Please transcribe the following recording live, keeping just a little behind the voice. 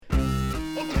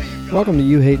Welcome to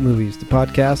You Hate Movies, the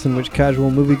podcast in which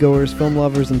casual moviegoers, film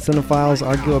lovers, and cinephiles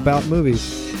argue about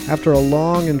movies. After a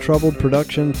long and troubled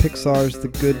production, Pixar's The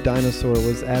Good Dinosaur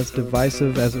was as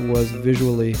divisive as it was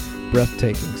visually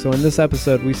breathtaking. So in this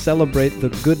episode, we celebrate the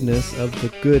goodness of The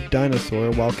Good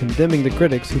Dinosaur while condemning the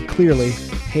critics who clearly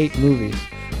hate movies.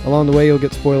 Along the way, you'll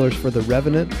get spoilers for The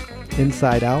Revenant,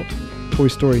 Inside Out, Toy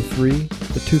Story 3,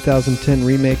 the 2010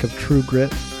 remake of True Grit,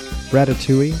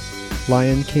 Ratatouille,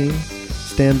 Lion King,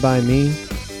 Stand By Me,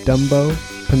 Dumbo,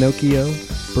 Pinocchio,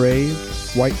 Brave,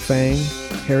 White Fang,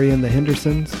 Harry and the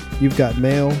Hendersons, You've Got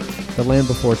Mail, The Land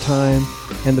Before Time,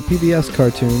 and the PBS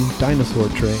cartoon Dinosaur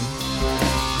Train.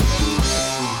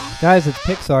 Guys, it's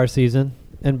Pixar season,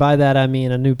 and by that I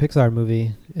mean a new Pixar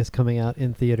movie is coming out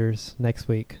in theaters next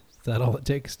week. Is that all it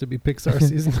takes to be Pixar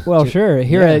season? Well, sure.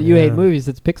 Here at You Hate Movies,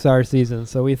 it's Pixar season.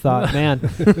 So we thought, man,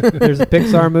 there's a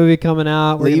Pixar movie coming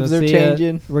out. We're Leaves are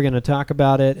changing. We're going to talk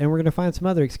about it. And we're going to find some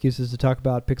other excuses to talk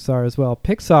about Pixar as well.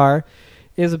 Pixar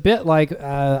is a bit like,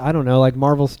 I don't know, like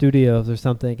Marvel Studios or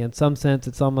something. In some sense,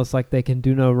 it's almost like they can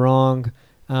do no wrong.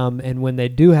 And when they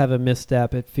do have a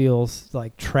misstep, it feels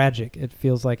like tragic. It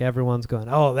feels like everyone's going,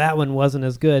 oh, that one wasn't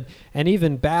as good. And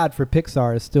even bad for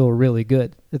Pixar is still really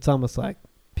good. It's almost like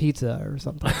pizza or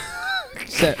something.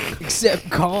 except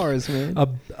Cars, man.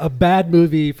 A bad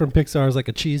movie from Pixar is like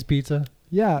a cheese pizza.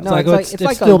 Yeah. It's like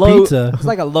still pizza. It's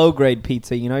like a low grade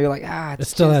pizza, you know? You're like, it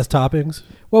still has toppings.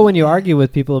 Well, when you argue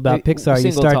with people about Pixar,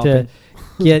 you start topping.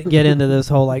 to get into this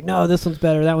whole like, no, this one's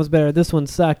better, that one's better, this one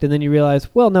sucked, and then you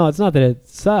realize, well, no, it's not that it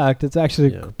sucked, it's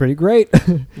actually pretty great.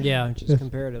 Yeah, just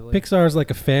comparatively. Pixar is like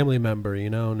a family member,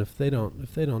 you know, and if they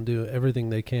don't do everything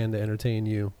they can to entertain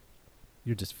you,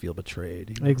 you just feel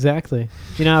betrayed. You know? Exactly.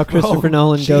 You know how Christopher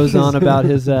Nolan goes on about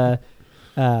his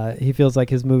he feels like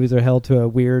his movies are held to a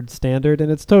weird standard,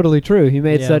 and it's totally true. He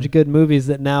made such good movies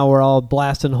that now we're all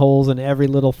blasting holes in every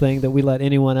little thing that we let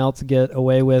anyone else get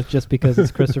away with just because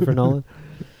it's Christopher Nolan.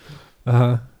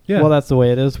 Yeah. Well, that's the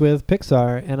way it is with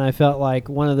Pixar, and I felt like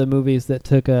one of the movies that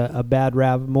took a bad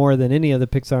rap more than any of the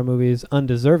Pixar movies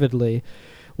undeservedly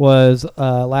was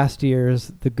last year's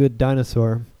The Good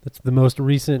Dinosaur. That's the most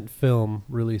recent film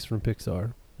released from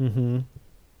Pixar. Mm-hmm.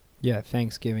 Yeah,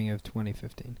 Thanksgiving of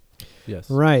 2015.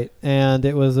 Yes. Right, and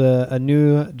it was a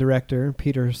new director,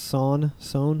 Peter Sohn,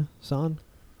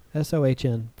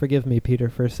 S-O-H-N. Forgive me, Peter,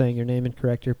 for saying your name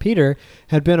incorrect here. Peter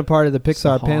had been a part of the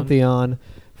Pixar pantheon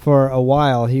for a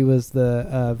while. He was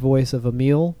the voice of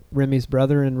Emile, Remy's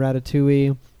brother in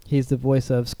Ratatouille. He's the voice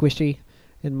of Squishy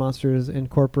in Monsters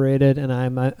Incorporated, and I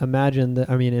imagine that,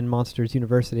 in Monsters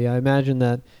University, I imagine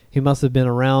that he must have been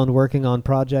around working on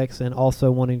projects and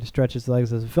also wanting to stretch his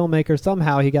legs as a filmmaker.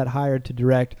 Somehow he got hired to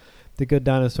direct The Good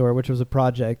Dinosaur, which was a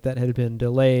project that had been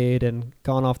delayed and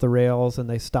gone off the rails, and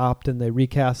they stopped and they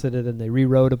recasted it and they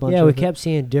rewrote a bunch of it. Yeah, we kept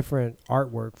seeing different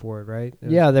artwork for it, right? The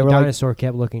dinosaur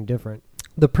kept looking different.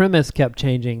 The premise kept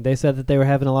changing. They said that they were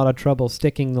having a lot of trouble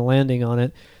sticking the landing on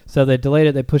it, so they delayed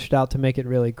it. They pushed it out to make it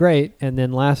really great, and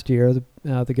then last year,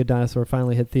 The Good Dinosaur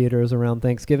finally hit theaters around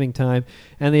Thanksgiving time,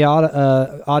 and the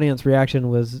audience reaction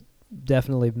was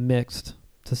definitely mixed,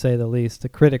 to say the least. The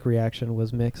critic reaction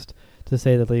was mixed, to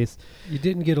say the least. You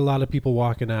didn't get a lot of people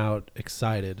walking out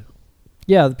excited.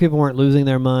 Yeah, the people weren't losing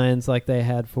their minds like they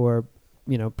had for,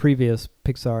 previous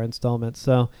Pixar installments.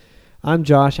 So I'm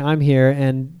Josh. I'm here,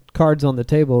 and cards on the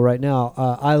table right now.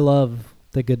 I love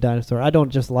The Good Dinosaur. I don't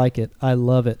just like it. I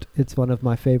love it. It's one of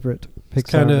my favorite Pixar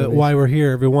movies. Kind of why we're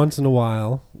here. Every once in a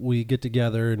while, we get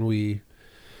together and we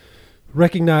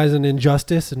recognize an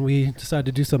injustice, and we decide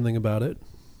to do something about it.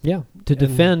 Yeah, to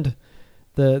defend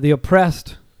the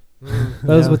oppressed,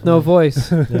 those with no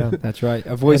voice. Yeah, that's right.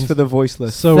 A voice for the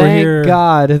voiceless. So Thank we're here.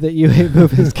 God that You Hate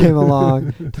Movies came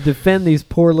along to defend these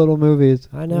poor little movies.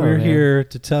 I know. We're here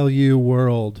to tell you,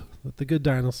 world, that The Good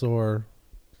Dinosaur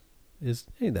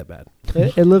ain't that bad.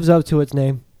 It lives up to its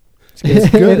name. It's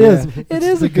good. It is. Yeah. It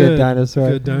is a good dinosaur.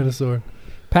 Good Dinosaur.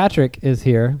 Patrick is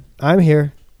here. I'm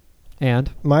here.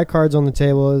 And my cards on the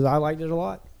table is I liked it a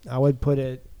lot. I would put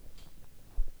it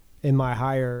in my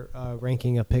higher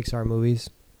ranking of Pixar movies.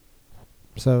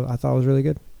 So I thought it was really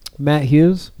good. Matt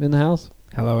Hughes in the house.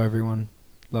 Hello, everyone.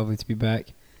 Lovely to be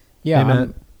back. Yeah,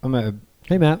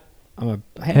 Hey, Matt.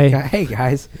 Hey,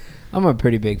 guys. I'm a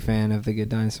pretty big fan of The Good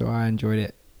Dinosaur. I enjoyed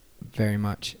it very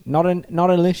much. Not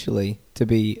initially, to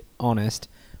be honest.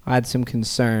 I had some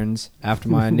concerns after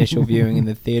my initial viewing in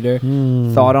the theater.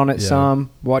 Thought on it some,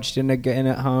 watched it again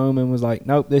at home, and was like,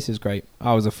 nope, this is great.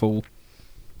 I was a fool.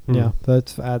 Yeah,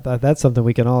 that's something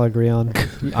we can all agree on.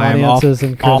 I am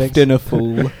often a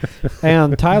fool.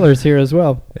 And Tyler's here as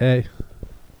well. Hey.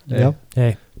 Yep.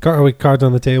 Hey. Cards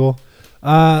on the table.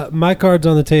 My cards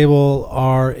on the table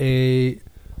are a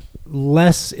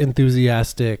less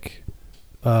enthusiastic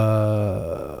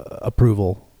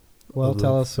approval. Well, of the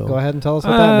tell us. film. Go ahead and tell us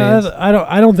what that means.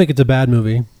 I don't think it's a bad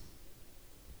movie.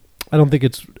 I don't think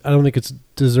it's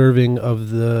deserving of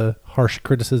the harsh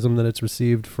criticism that it's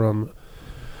received from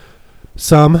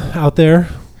some out there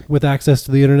with access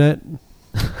to the internet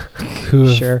who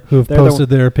have posted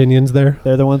their opinions there.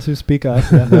 They're the ones who speak up.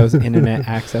 Yeah. Those internet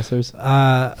accessors.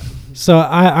 So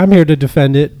I'm here to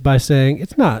defend it by saying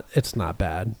it's not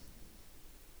bad.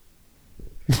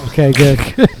 Okay, good.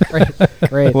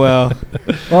 Great. Well,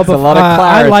 Well, a lot of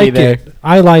clarity I like there. it.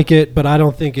 I like it, but I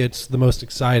don't think it's the most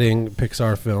exciting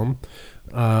Pixar film.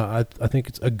 I think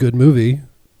it's a good movie,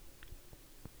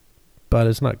 but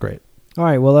it's not great. All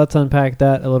right, well, let's unpack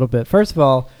that a little bit. First of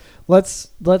all, let's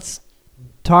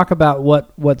talk about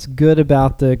what's good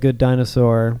about the Good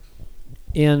Dinosaur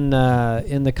in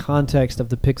the context of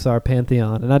the Pixar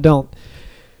pantheon. And I don't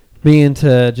mean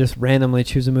to just randomly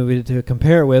choose a movie to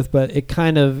compare it with, but it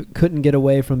kind of couldn't get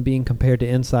away from being compared to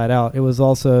Inside Out. It was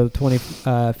also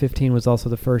 2015 was also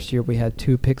the first year we had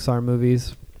 2 Pixar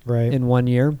movies in 1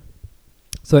 year.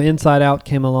 So Inside Out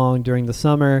came along during the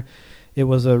summer. It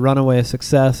was a runaway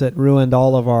success. It ruined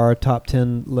all of our top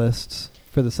 10 lists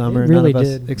for the summer. It really None of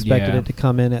did. us expected it to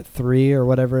come in at 3 or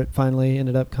whatever it finally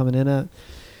ended up coming in at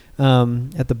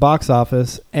the box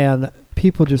office. And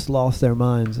people just lost their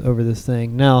minds over this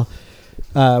thing. Now,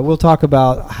 we'll talk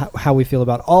about how we feel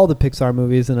about all the Pixar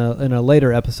movies in a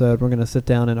later episode. We're going to sit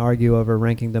down and argue over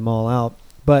ranking them all out.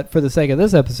 But for the sake of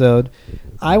this episode,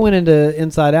 I went into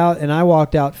Inside Out and I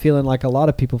walked out feeling like a lot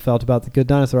of people felt about the Good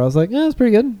Dinosaur. I was like, yeah, it's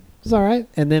pretty good. It's all right.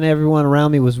 And then everyone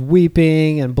around me was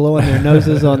weeping and blowing their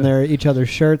noses on each other's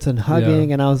shirts and hugging.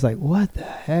 Yeah. And I was like, what the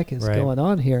heck is going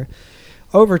on here?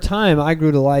 Over time, I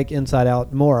grew to like Inside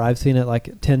Out more. I've seen it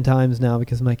like 10 times now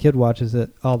because my kid watches it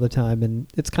all the time. And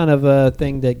it's kind of a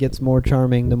thing that gets more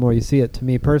charming the more you see it, to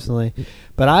me personally.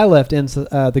 But I left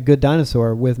The Good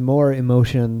Dinosaur with more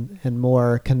emotion and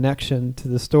more connection to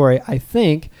the story, I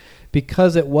think,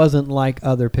 because it wasn't like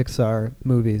other Pixar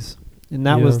movies. And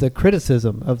that was the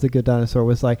criticism of The Good Dinosaur,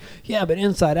 was like, yeah, but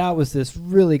Inside Out was this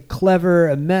really clever,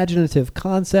 imaginative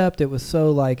concept. It was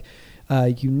so like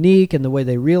unique in the way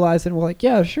they realized it. And we're like,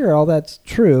 yeah, sure, all that's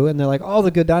true. And they're like, all The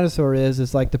Good Dinosaur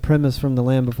is like the premise from The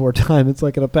Land Before Time. It's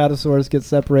like an Apatosaurus gets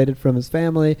separated from his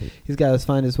family. He's got to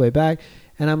find his way back.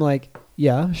 And I'm like,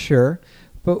 yeah, sure.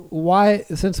 But why,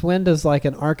 since when does like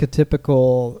an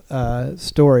archetypical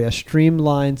story, a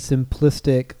streamlined,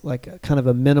 simplistic, like kind of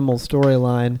a minimal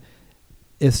storyline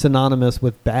is synonymous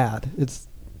with bad? It's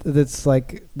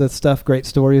like the stuff great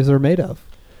stories are made of.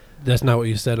 That's not what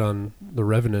you said on the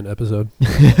Revenant episode.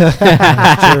 That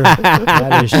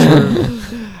is true.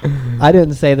 I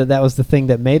didn't say that was the thing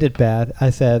that made it bad. I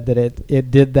said that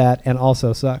it did that and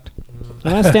also sucked.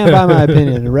 And I stand by my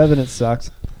opinion. The Revenant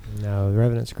sucks. No, the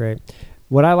Revenant's great.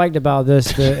 What I liked about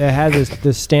this, it had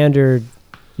this standard,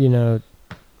 it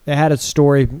had a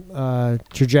story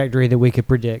trajectory that we could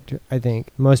predict, I think.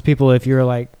 Most people, if you're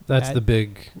like... That's the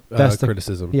big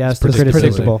criticism. Yeah, it's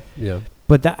predictable. Yeah.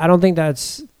 But I don't think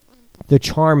that's the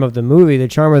charm of the movie. The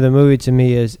charm of the movie to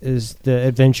me is the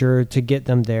adventure to get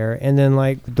them there, and then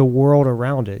like the world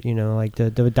around it. Like the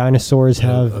dinosaurs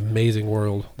have amazing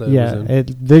world.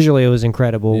 Visually it was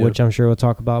incredible, which I'm sure we'll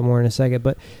talk about more in a second.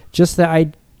 But just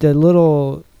the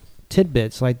little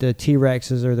tidbits, like the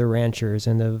T-Rexes are the ranchers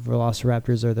and the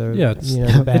Velociraptors are the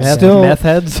meth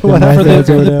heads. For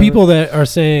the people that are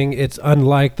saying it's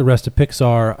unlike the rest of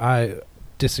Pixar, I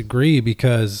disagree,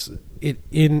 because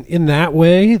in that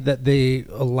way that they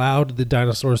allowed the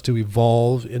dinosaurs to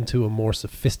evolve into a more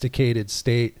sophisticated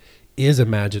state is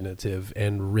imaginative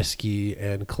and risky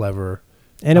and clever.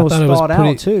 And it was thought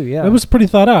out too. Yeah, it was pretty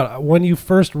thought out. When you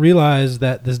first realize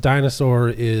that this dinosaur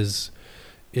is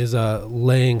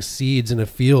laying seeds in a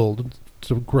field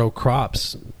to grow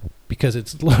crops because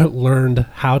it's learned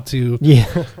how to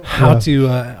they're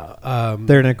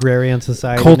an agrarian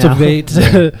society, cultivate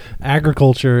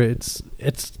agriculture.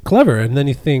 It's clever. And then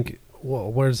you think,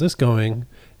 well, where's this going?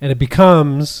 And it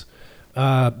becomes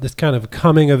this kind of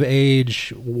coming of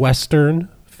age Western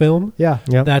film. Yeah.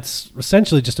 That's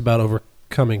essentially just about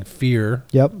overcoming fear.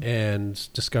 Yep. And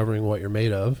discovering what you're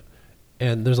made of.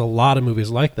 And there's a lot of movies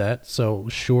like that. So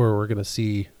sure, we're going to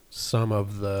see some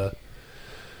of the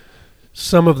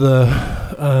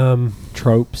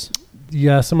tropes.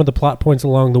 Yeah, some of the plot points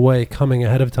along the way coming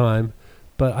ahead of time.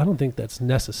 But I don't think that's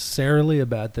necessarily a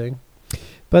bad thing.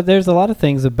 But there's a lot of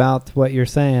things about what you're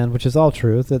saying, which is all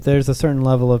true, that there's a certain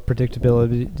level of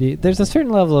predictability. There's a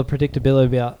certain level of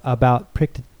predictability about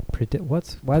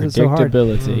why is it so hard?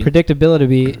 Predictability.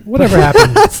 Predictability. Whatever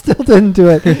happened? Still didn't do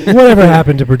it. Whatever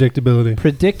happened to predictability?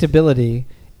 Predictability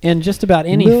in just about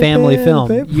any Little family bit, film.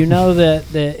 babe. You know that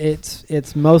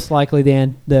it's most likely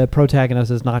the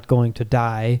protagonist is not going to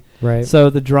die. Right. So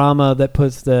the drama that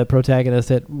puts the protagonist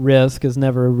at risk is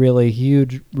never a really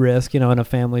huge risk, in a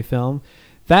family film.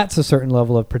 That's a certain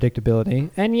level of predictability.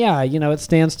 And yeah, it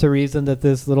stands to reason that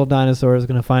this little dinosaur is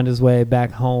going to find his way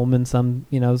back home in some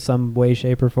way,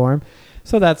 shape, or form.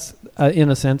 So that's, in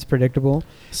a sense, predictable.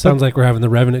 Sounds like we're having the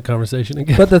Revenant conversation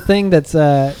again. But the thing that's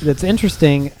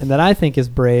interesting and that I think is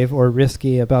brave or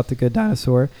risky about The Good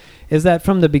Dinosaur is that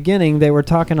from the beginning they were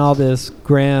talking all this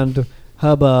grand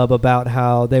hubbub about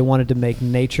how they wanted to make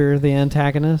nature the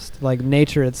antagonist. Like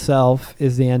nature itself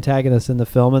is the antagonist in the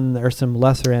film, and there are some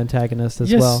lesser antagonists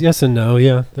as well. Yes and no.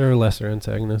 Yeah, there are lesser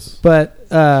antagonists. But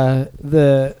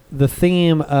the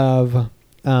theme of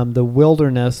the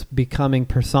wilderness becoming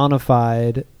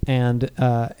personified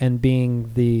and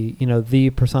being the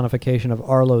personification of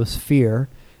Arlo's fear,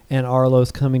 and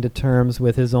Arlo's coming to terms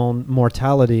with his own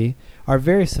mortality are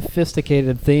very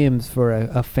sophisticated themes for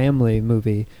a family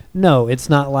movie. No, it's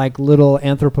not like little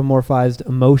anthropomorphized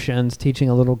emotions teaching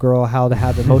a little girl how to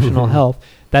have emotional health.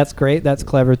 That's great. That's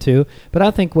clever too. But I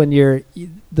think when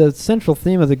the central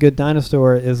theme of The Good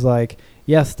Dinosaur is like,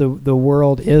 yes, the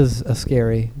world is a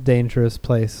scary, dangerous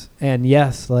place. And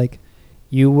yes, like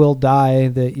you will die,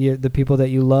 the people that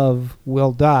you love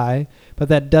will die, but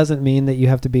that doesn't mean that you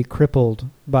have to be crippled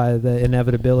by the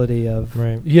inevitability of...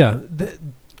 Right. Yeah.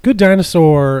 Good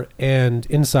Dinosaur and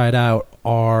Inside Out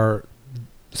are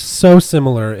so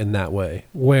similar in that way,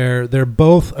 where they're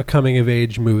both a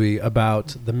coming-of-age movie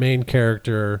about the main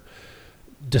character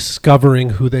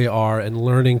discovering who they are and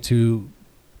learning to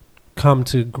come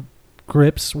to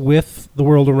grips with the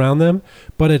world around them.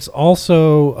 But it's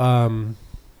also...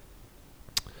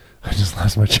 I just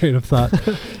lost my train of thought.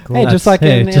 Hey, just like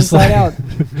Inside Out.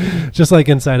 Just like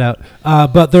Inside Out.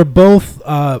 But they're both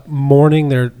mourning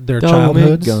their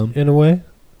childhoods in a way.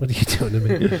 What are you doing to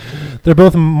me? They're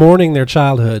both mourning their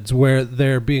childhoods, where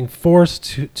they're being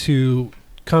forced to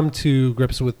come to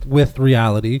grips with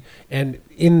reality. And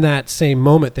in that same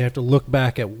moment, they have to look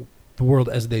back at the world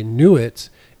as they knew it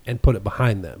and put it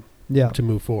behind them to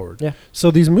move forward. Yeah.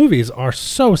 So these movies are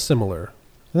so similar.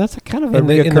 That's a kind of a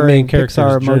in the main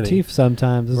Pixar journey. motif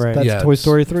sometimes. Right. That's Toy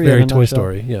Story 3. Very Toy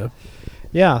Story, yeah.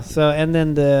 Yeah, so, and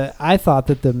then I thought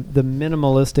that the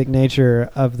minimalistic nature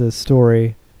of the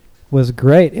story was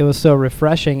great. It was so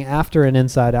refreshing after an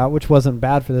Inside Out, which wasn't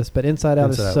bad for this, but Inside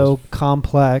Out is so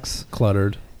complex.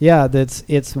 Cluttered. Yeah,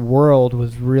 its world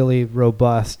was really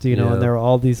robust, and there were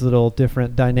all these little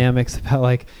different dynamics about,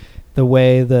 like, the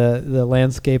way the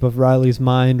landscape of Riley's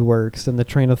mind works, and the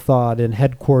train of thought, and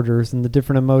headquarters, and the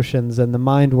different emotions, and the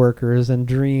mind workers, and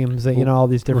dreams, and all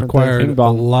these different required things. a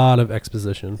lot of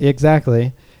exposition.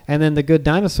 Exactly. And then The Good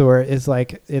Dinosaur is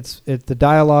like it's the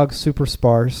dialogue's super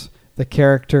sparse. The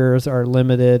characters are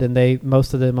limited, and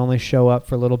most of them only show up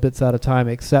for little bits at a time,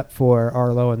 except for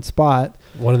Arlo and Spot.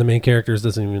 One of the main characters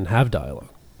doesn't even have dialogue.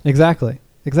 Exactly.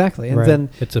 And then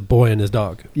it's a boy and his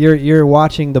dog. You're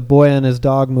watching the boy and his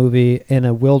dog movie in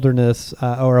a wilderness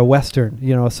or a western,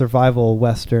 a survival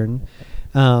western.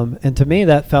 And to me,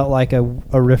 that felt like a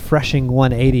refreshing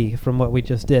 180 from what we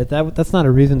just did. That's not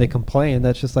a reason to complain.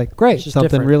 That's just like, great, something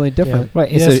different. Really different. Yeah. Right.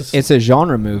 It's a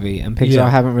genre movie, and Pixar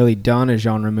haven't really done a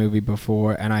genre movie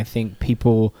before, and I think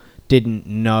people didn't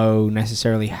know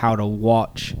necessarily how to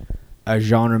watch a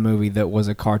genre movie that was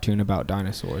a cartoon about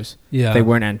dinosaurs. Yeah. They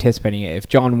weren't anticipating it. If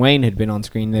John Wayne had been on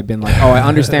screen, they'd been like, oh, I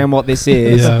understand what this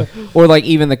is. Yeah. Or like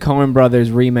even the Coen Brothers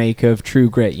remake of True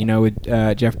Grit, with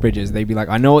Jeff Bridges. They'd be like,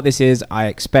 I know what this is. I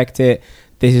expect it.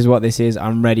 This is what this is.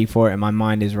 I'm ready for it, and my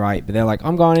mind is right. But they're like,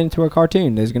 I'm going into a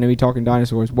cartoon. There's going to be talking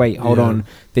dinosaurs. Wait, hold on.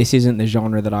 This isn't the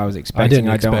genre that I was expecting.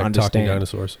 I don't understand. Talking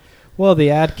dinosaurs. Well,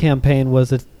 the ad campaign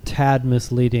was a tad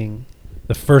misleading.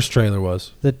 The first trailer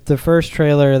was. The first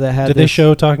trailer that had... Did they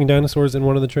show talking dinosaurs in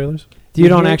one of the trailers? You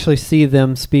don't actually see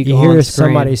them speak on screen. You hear screen.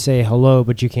 Somebody say hello,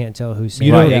 but you can't tell who's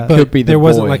saying it. It could be there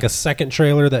wasn't like a second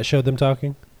trailer that showed them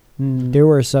talking? There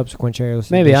were subsequent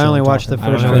trailers. Maybe I only watched the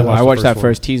first trailer. I watched that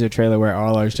first teaser trailer where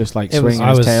Arlo's just like swinging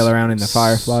his tail around in the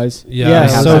fireflies. Yeah,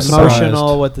 so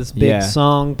emotional with this big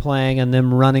song playing and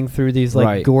them running through these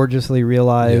like gorgeously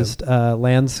realized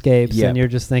landscapes, and you're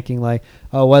just thinking like,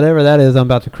 oh, whatever that is, I'm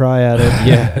about to cry at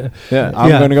it. I'm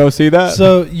gonna go see that.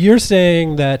 So you're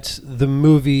saying that the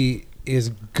movie is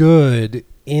good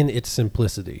in its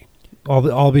simplicity,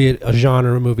 albeit a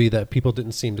genre movie that people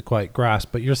didn't seem to quite grasp,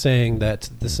 but you're saying that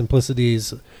the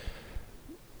simplicities,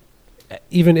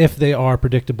 even if they are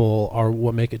predictable, are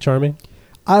what make it charming?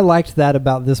 I liked that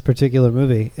about this particular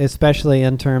movie, especially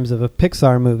in terms of a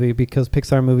Pixar movie, because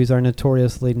Pixar movies are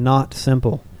notoriously not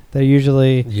simple. They're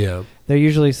usually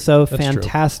so That's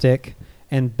fantastic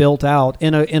and built out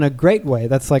in a great way.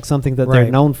 That's like something that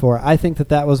they're known for. I think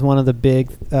that was one of the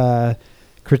big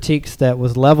critiques that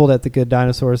was leveled at the Good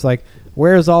Dinosaurs. Like,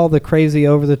 where's all the crazy,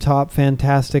 over the top,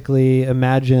 fantastically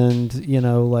imagined,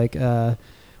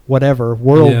 whatever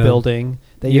world building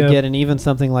that you get in even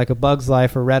something like A Bug's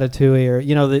Life or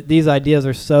Ratatouille, or these ideas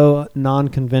are so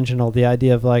non-conventional. The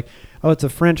idea of like, oh, it's a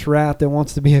French rat that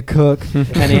wants to be a cook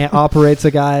and he operates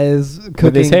a guy's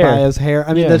cooking by his hair.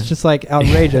 I mean, that's just like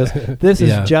outrageous. This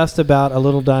is just about a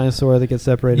little dinosaur that gets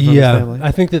separated from his family.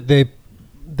 I think that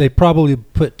they probably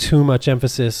put too much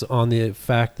emphasis on the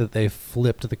fact that they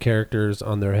flipped the characters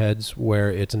on their heads,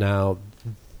 where it's now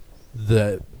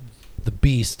the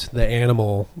beast, the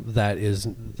animal that is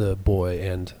the boy,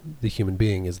 and the human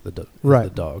being is the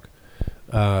dog.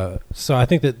 So I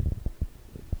think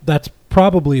that's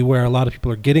probably where a lot of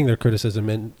people are getting their criticism.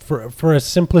 And for as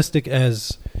simplistic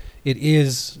as it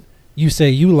is, you say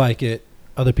you like it,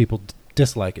 other people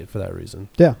dislike it for that reason.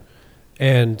 Yeah.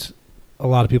 And a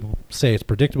lot of people say it's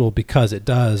predictable because it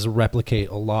does replicate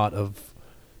a lot of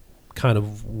kind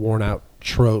of worn out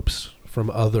tropes from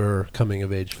other coming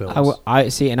of age films. I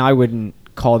see, and I wouldn't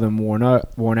call them worn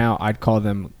out. I'd call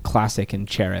them classic and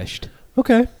cherished.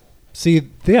 Okay. See,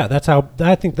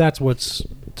 I think that's what's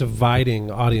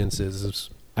dividing audiences. Is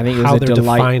I think it was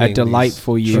a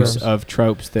delightful use of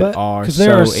tropes that are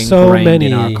so ingrained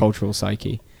in our cultural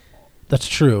psyche. That's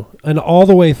true. And all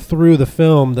the way through the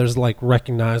film, there's like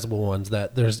recognizable ones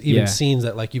that there's even scenes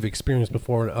that like you've experienced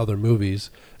before in other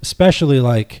movies, especially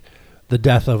like the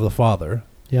death of the father.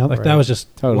 Yeah, that was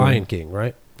just Lion King,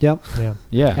 right? Yep.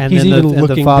 Yeah. And then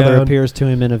the father appears to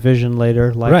him in a vision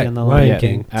later, like in the Lion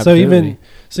King. Absolutely.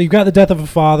 So you've got the death of a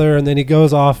father, and then he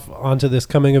goes off onto this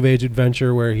coming of age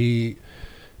adventure where he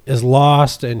is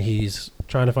lost and he's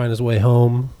trying to find his way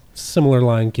home. Similar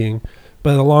Lion King,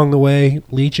 but along the way,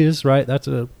 leeches. Right. That's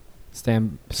a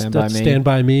Stand by Me. Stand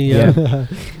by Me. Yeah. It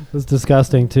was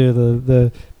disgusting too.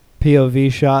 The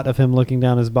POV shot of him looking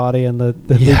down his body, and the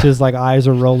leeches like eyes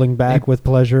are rolling back with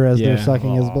pleasure as they're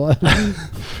sucking his blood.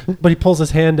 But he pulls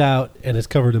his hand out and it's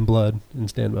covered in blood in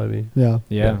Stand By Me. Yeah.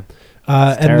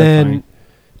 And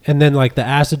then like the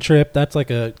acid trip, that's like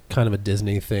a kind of a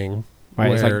Disney thing.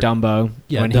 Right, it's like Dumbo.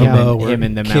 Yeah, when Dumbo, him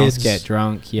and the mouse get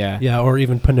drunk. Yeah. Yeah, or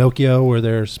even Pinocchio, where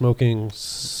they're smoking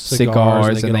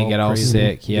cigars and they get all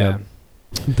sick. Yeah.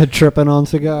 The tripping on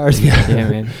cigars. Yeah,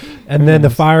 man. And then the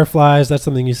fireflies, that's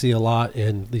something you see a lot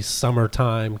in these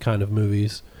summertime kind of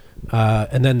movies.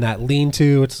 And then that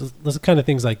lean-to, it's those kind of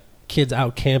things like kids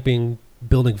out camping,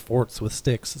 building forts with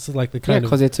sticks. This is like the kind of...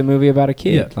 because it's a movie about a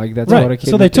kid. Yeah. Like, that's what a kid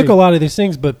So they took a lot of these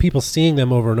things, but people seeing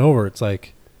them over and over, it's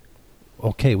like,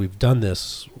 okay, we've done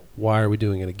this. Why are we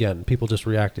doing it again? People just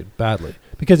reacted badly.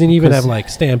 Because you even have like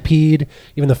Stampede,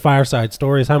 even the Fireside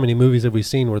Stories. How many movies have we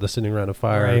seen where they're sitting around a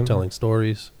fire and telling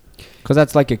stories? Because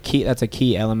that's like a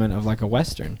key element of like a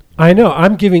Western. I know.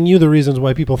 I'm giving you the reasons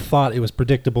why people thought it was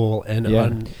predictable and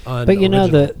But you know,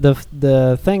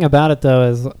 the thing about it though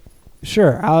is,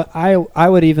 sure, I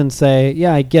would even say,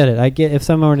 yeah, I get it. I get if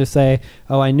someone were to say,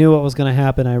 oh, I knew what was going to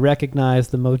happen. I recognize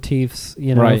the motifs,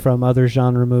 from other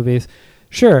genre movies.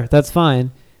 Sure, that's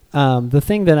fine. The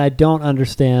thing that I don't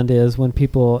understand is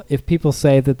if people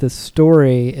say that the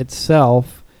story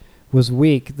itself was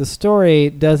weak, the story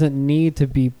doesn't need to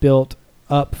be built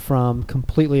up from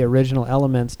completely original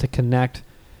elements to connect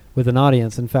with an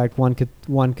audience. In fact, one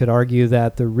could argue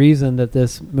that the reason that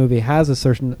this movie has a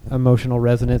certain emotional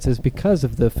resonance is because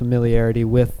of the familiarity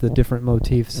with the different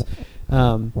motifs.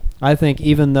 I think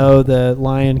even though the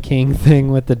Lion King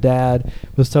thing with the dad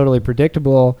was totally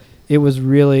predictable, it was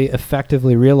really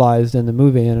effectively realized in the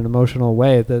movie in an emotional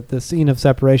way. The scene of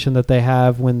separation that they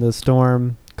have when the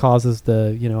storm causes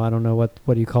the, I don't know,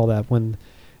 what do you call that? When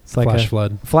it's like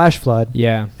flash flood.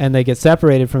 Yeah. And they get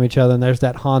separated from each other, and there's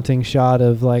that haunting shot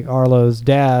of like Arlo's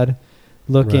dad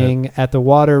looking at the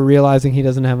water, realizing he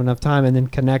doesn't have enough time, and then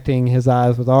connecting his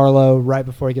eyes with Arlo right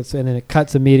before he gets in, and it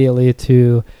cuts immediately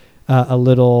to a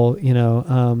little,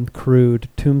 crude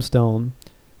tombstone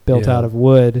built out of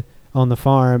wood on the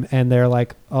farm, and they're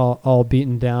like all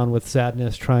beaten down with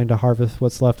sadness trying to harvest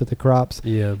what's left of the crops.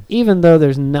 Yeah. Even though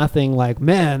there's nothing like,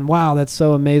 man, wow, that's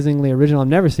so amazingly original. I've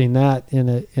never seen that in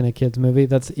a kids movie.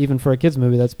 That's even for a kids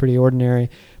movie, that's pretty ordinary.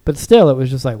 But still, it was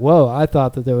just like, whoa, I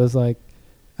thought that there was like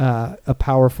a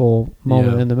powerful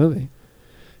moment in the movie.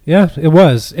 Yeah, it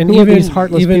was. And even these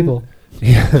heartless people.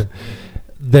 Yeah.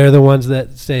 they're the ones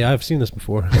that say, I've seen this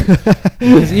before.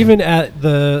 Because even at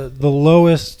the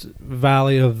lowest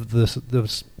valley of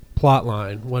the plot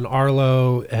line, when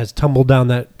Arlo has tumbled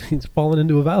down he's fallen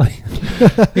into a valley.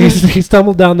 he's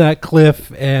tumbled down that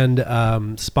cliff,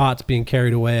 and Spot's being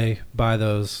carried away by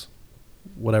those,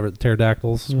 whatever,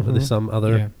 pterodactyls, or some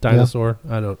other dinosaur.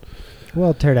 I don't.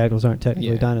 Well, pterodactyls aren't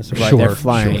technically dinosaurs. Right, they're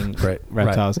flying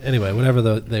reptiles. Right. Anyway, whatever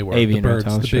they were. Avian the birds,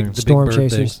 reptiles, the big storm bird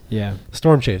chasers. things. Yeah.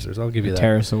 Storm chasers, I'll give you that.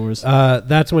 Pterosaurs.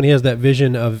 That's when he has that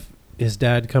vision of his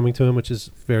dad coming to him, which is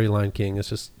very Lion King. It's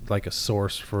just like a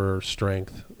source for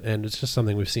strength, and it's just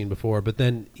something we've seen before. But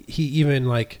then he even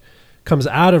comes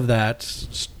out of that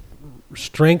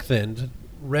strengthened,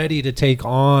 ready to take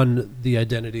on the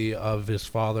identity of his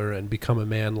father and become a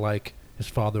man like his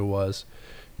father was.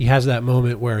 He has that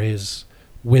moment where his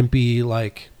wimpy,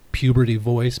 puberty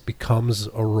voice becomes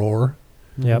a roar.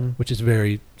 Yep. Which is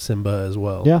very Simba as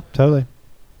well. Yeah, totally.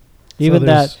 Even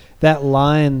that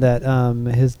line that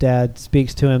his dad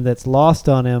speaks to him that's lost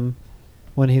on him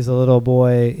when he's a little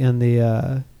boy in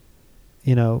the,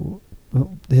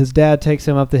 his dad takes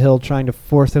him up the hill trying to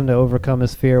force him to overcome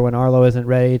his fear when Arlo isn't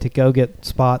ready to go get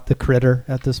Spot the critter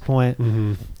at this point.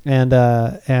 Mm-hmm.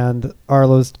 And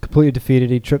Arlo's completely defeated.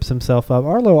 He trips himself up.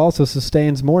 Arlo also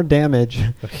sustains more damage.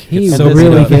 He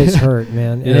really gets hurt,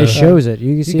 man. Yeah. And it shows it.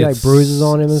 You can see bruises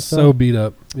on him and stuff. So beat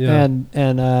up. Yeah.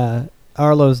 And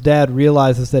Arlo's dad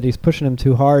realizes that he's pushing him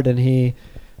too hard, and he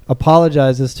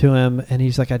apologizes to him, and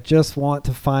he's like, I just want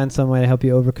to find some way to help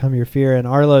you overcome your fear. And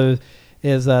Arlo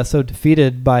is so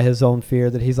defeated by his own fear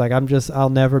that he's like, I'll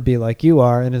never be like you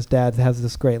are. And his dad has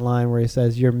this great line where he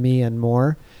says, you're me and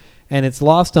more. And it's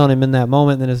lost on him in that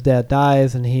moment. And then his dad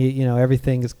dies, and he,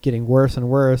 everything is getting worse and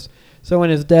worse. So when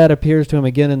his dad appears to him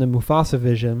again in the Mufasa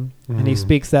vision, and he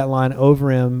speaks that line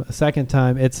over him a second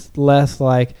time, it's less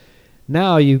like,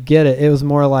 now you get it. It was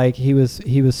more like he was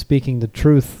speaking the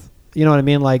truth. You know what I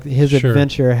mean? Like his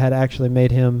adventure had actually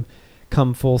made him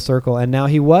come full circle, and now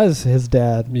he was his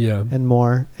dad. Yeah, and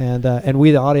more. And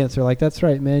we, the audience, are like, that's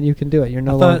right, man. You can do it. You're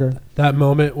no longer that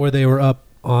moment where they were up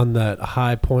on that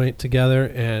high point together,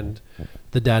 and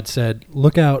the dad said,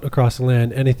 "Look out across the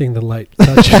land. Anything the light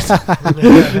touches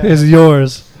is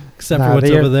yours." Except for what's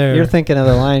over there. You're thinking of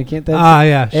the Lion King.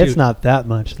 Yeah. It's not that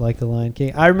much like the Lion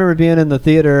King. I remember being in the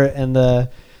theater and the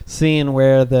scene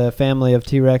where the family of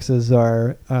T-Rexes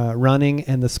are running,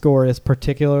 and the score is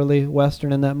particularly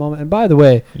Western in that moment. And by the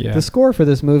way, the score for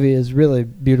this movie is really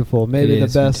beautiful. Maybe the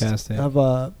best fantastic. Of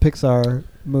Pixar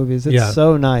movies. It's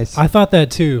so nice. I thought that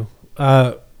too.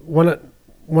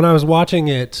 When I was watching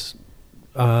it,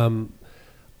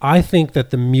 I think that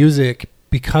the music,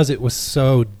 because it was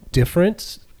so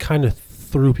different, kind of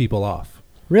threw people off.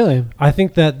 Really? I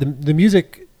think that the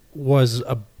music was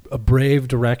a brave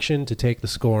direction to take the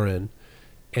score in,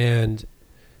 and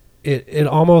it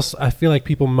almost, I feel like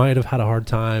people might have had a hard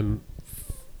time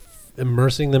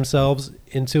immersing themselves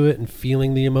into it and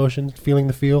feeling the emotions, feeling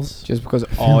the feels. Just because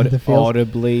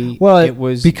audibly, it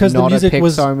was because not the music a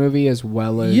Pixar movie as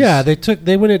well as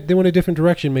they went a different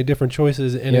direction, made different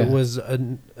choices, and it was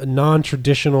a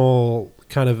non-traditional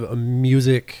kind of a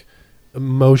music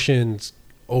emotions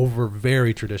over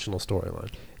very traditional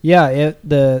storyline. Yeah,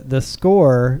 the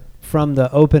score from the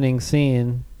opening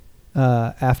scene,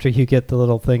 after you get the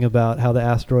little thing about how the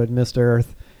asteroid missed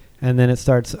Earth, and then it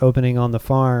starts opening on the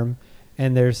farm,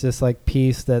 and there's this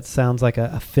piece that sounds like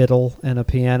a fiddle and a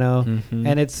piano,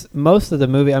 and it's most of the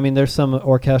movie. I mean, there's some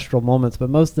orchestral moments, but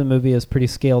most of the movie is pretty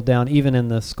scaled down. Even in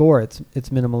the score, it's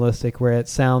minimalistic, where it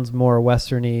sounds more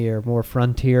westerny or more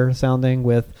frontier sounding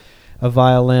with a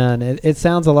violin. It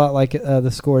sounds a lot like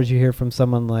the scores you hear from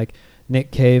someone like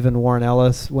Nick Cave and Warren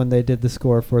Ellis when they did the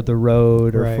score for The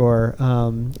Road or for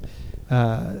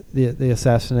the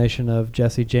assassination of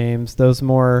Jesse James. Those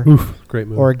more great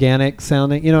movie. Organic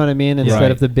sounding, you know what I mean? Instead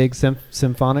of the big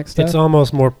symphonic stuff. It's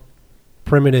almost more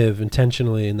primitive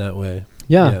intentionally in that way.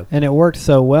 Yeah. And it worked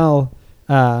so well.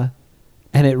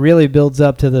 And it really builds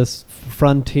up to this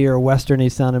frontier westerny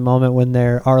sounding moment when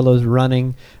Arlo's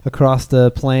running across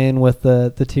the plain with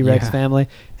the T-Rex family,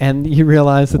 and you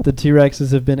realize that the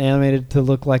T-Rexes have been animated to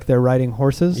look like they're riding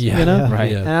horses. You know?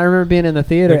 Right. And I remember being in the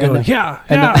theater going,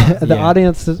 the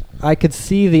audience, I could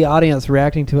see the audience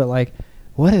reacting to it like,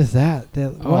 what is that? They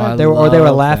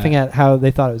were laughing at how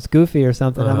they thought it was goofy or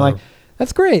something. I'm like,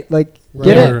 that's great. Like,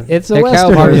 get it? It's a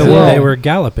western part of the world. They were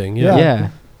galloping. Yeah.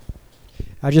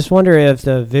 I just wonder if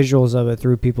the visuals of it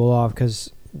threw people off because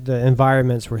the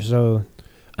environments were so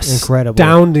incredible.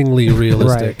 Astoundingly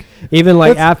realistic. Right. Even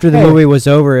like after the movie was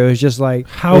over, it was just like,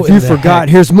 How if in you the forgot, heck?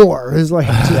 here's more. It's like,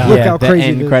 look how the crazy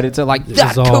end this credits are like, This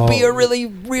that is could all- be a really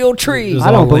real tree. This is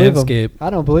I don't all believe landscape. him. I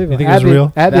don't believe You him. think it was Abby,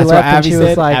 real? Abby That's what left and Abby she said.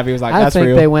 was like, Abby was like, I "That's think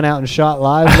real." they went out and shot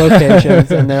live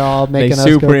locations and they're all making us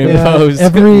go crazy. superimposed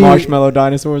Every- marshmallow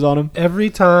dinosaurs on them. Every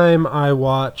time I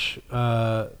watch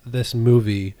this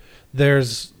movie,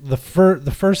 there's the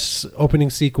first opening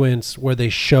sequence where they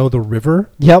show the river.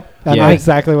 Yep, I know Yeah.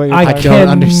 exactly what you're I talking don't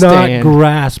cannot understand.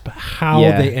 grasp how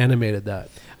Yeah. they animated that.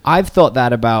 I've thought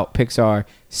that about Pixar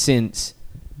since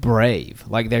Brave.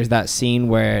 Like, there's that scene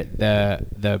where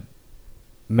the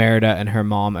Merida and her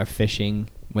mom are fishing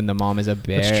when the mom is a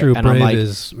bear. That's true. And I'm Brave like,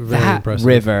 is very that impressive.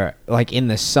 river, like in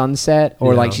the sunset,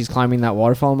 or Yeah. like she's climbing that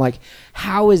waterfall. I'm like,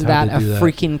 how is How'd that they a do that?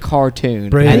 freaking cartoon?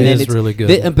 Brave And then is it's- really good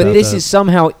but about this that. is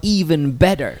somehow even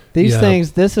better. These Yeah.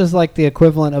 things, this is like the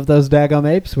equivalent of those daggum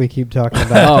apes we keep talking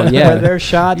about. Oh, yeah. Where there's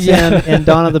shots Yeah. in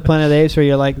Dawn of the Planet of the Apes where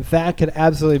you're like, that could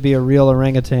absolutely be a real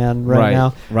orangutan right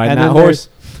now. Riding And that then horse.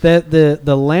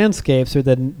 The landscapes or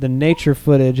the nature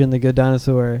footage in the Good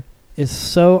Dinosaur is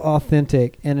so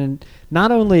authentic, and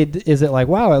not only is it like,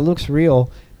 wow, it looks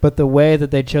real, but the way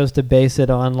that they chose to base it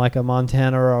on like a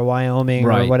Montana or a Wyoming or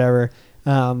Right. whatever,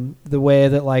 the way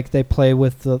that like they play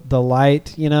with the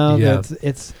light, you know, Yeah.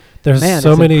 it's There's man,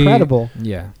 so it's many. incredible.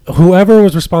 Yeah. Whoever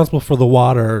was responsible for the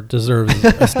water deserves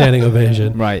a standing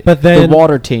ovation. Right. But then the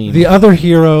water team. the other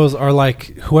heroes are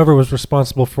like whoever was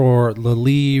responsible for the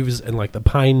leaves and like the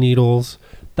pine needles.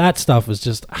 That stuff is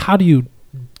just, how do you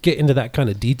get into that kind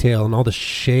of detail and all the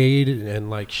shade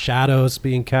and like shadows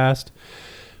being cast?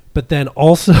 But then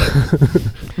also,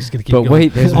 just gonna keep But going.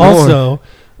 wait, there's also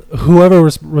whoever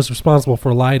was responsible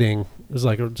for lighting was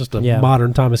like just a Yeah.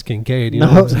 modern Thomas Kincaid. You know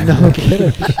what No, I'm saying? no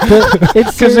kidding. But it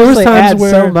 'Cause there was seriously times adds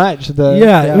where- so much.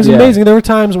 Yeah, it was Yeah. amazing. There were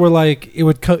times where like it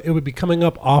would be coming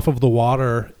up off of the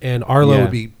water, and Arlo Yeah.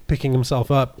 would be picking himself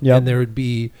up, Yep. and there would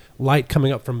be light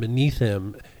coming up from beneath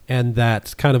him, and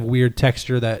that kind of weird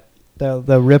texture that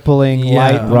the rippling Yeah.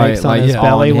 light Right, makes on like his yeah.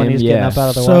 belly on when him, he's getting yeah. up out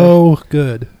of the water. so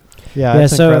good. Yeah, Yeah,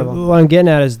 it's so incredible. what I'm getting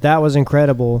at is that was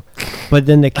incredible, but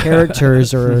then the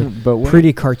characters are but wait.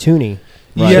 pretty cartoony.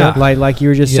 Right. Yeah, Like you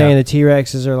were just Yeah. saying, the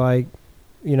T-Rexes are like,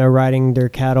 riding their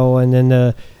cattle, and then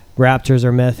the raptors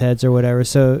are meth heads or whatever.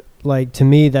 So like to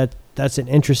me, that's an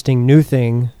interesting new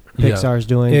thing Yeah. Pixar's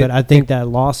doing, It- but I think that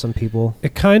lost some people.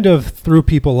 it kind of threw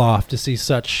people off to see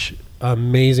such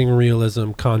amazing realism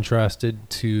contrasted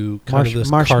to kind of this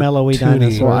marshmallowy cartoony-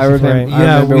 dinosaurs. Well, I remember, Right. I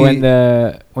Yeah, remember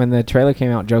we- when the trailer came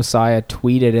out, Josiah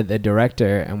tweeted at the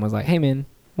director and was like, "Hey man,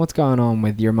 what's going on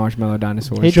with your marshmallow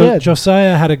dinosaurs?" He did.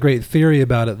 Josiah had a great theory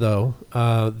about it, though,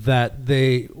 that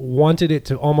they wanted it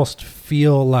to almost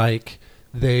feel like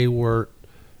they were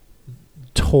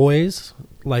toys,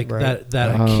 like Right.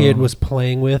 that Oh. a kid was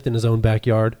playing with in his own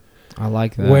backyard, I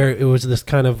like that. where it was this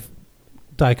kind of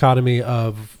dichotomy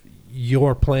of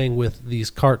you're playing with these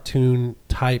cartoon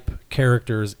type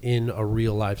characters in a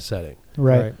real life setting,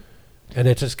 right. and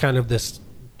it's just kind of this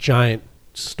giant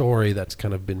story that's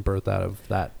kind of been birthed out of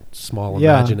that small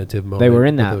Yeah. imaginative moment. They were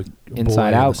in with that a boy Inside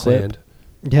in Out the clip. sand.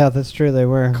 Yeah, that's true. They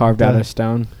were carved out of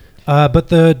stone. But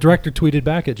the director tweeted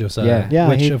back at Josiah, Yeah. Yeah,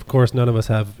 which he- of course none of us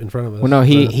have in front of us. Well, no,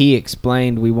 he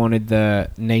explained we wanted the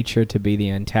nature to be the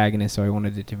antagonist, so we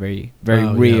wanted it to be very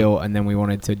Oh, real, and then we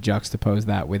wanted to juxtapose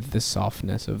that with the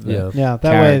softness of the Yeah. Yeah, that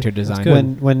character way, design.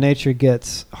 good. when nature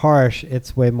gets harsh,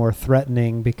 it's way more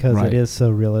threatening because Right. it is so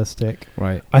realistic.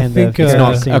 Right. I and think the It's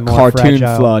characters not seem a more cartoon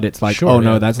fragile. flood. It's like, Sure, oh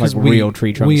no, yeah, that's like 'cause we- real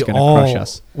tree trunks we going to all- crush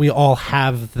us. We all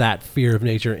have that fear of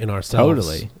nature in ourselves.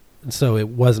 Totally. And so it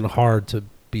wasn't hard to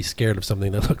be scared of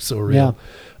something that looks so real.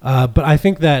 But I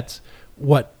think that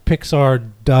what Pixar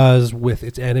does with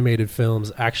its animated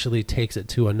films actually takes it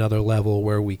to another level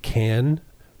where we can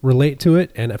relate to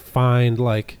it and find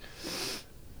like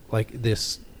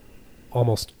this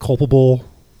almost culpable.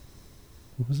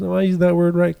 Am I using that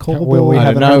word right? Culpable. Well, we I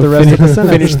haven't don't heard know. the rest of the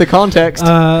sentence. Finish the context.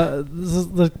 This is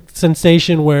the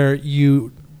sensation where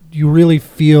you really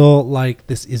feel like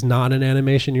this is not an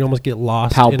animation. You almost get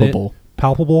lost in it. Palpable.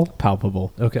 Palpable?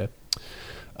 Palpable. Okay.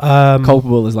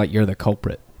 Culpable is like you're the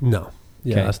culprit. No.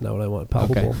 Yeah, Okay. that's not what I want.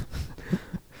 Palpable.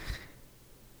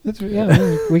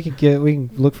 We can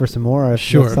look for some more. If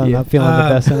Sure. I'm Yeah. not feeling the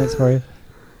best sentence for you.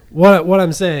 What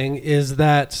I'm saying is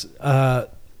that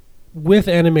with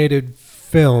animated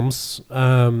films,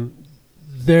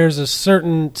 there's a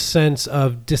certain sense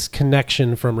of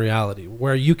disconnection from reality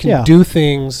where you can Yeah. do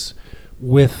things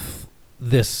with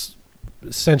this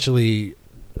essentially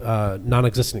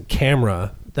non-existent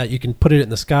camera that you can put it in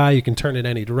the sky, you can turn it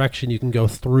any direction, you can go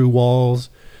through walls.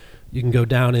 You can go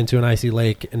down into an icy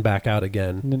lake and back out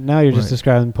again. Now you're just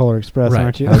describing Polar Express, Right.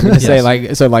 aren't you? I was going to say, like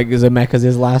Zemeckis'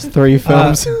 his last 3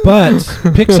 films. But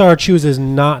Pixar chooses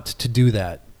not to do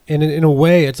that. And in a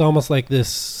way, it's almost like this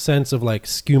sense of like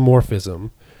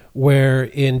skeuomorphism, where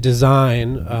in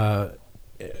design, a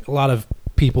lot of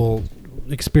people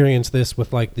experience this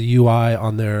with like the UI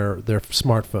on their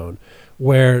smartphone,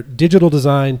 where digital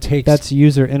design takes... That's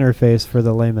user interface for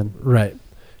the layman. Right.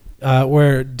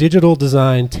 Where digital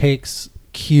design takes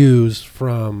cues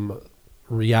from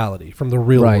reality, from the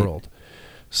real world.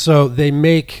 So they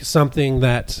make something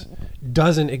that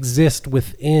doesn't exist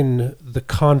within the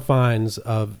confines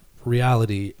of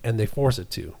reality, and they force it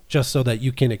to, just so that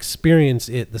you can experience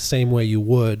it the same way you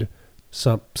would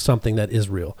something that is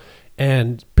real.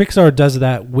 And Pixar does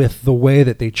that with the way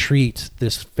that they treat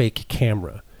this fake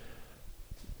camera.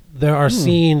 There are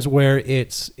scenes where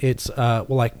it's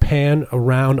like pan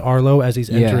around Arlo as he's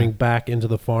entering back into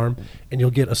the farm, and you'll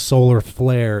get a solar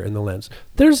flare in the lens.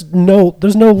 There's no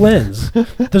lens.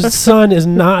 The sun is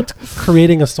not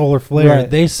creating a solar flare. Right.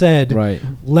 They said,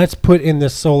 let's put in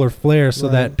this solar flare so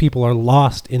that people are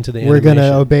lost into the animation. We're going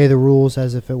to obey the rules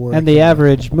as if it were. And the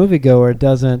average moviegoer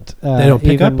doesn't they don't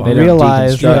pick even up on it.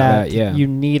 realize They don't that deconstruct that, you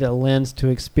need a lens to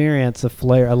experience a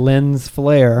lens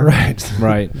flare.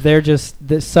 Right. They're just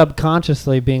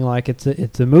subconsciously being like,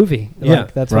 it's a movie. Yeah.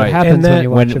 Like, that's what happens when you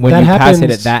watch when it. you That pass it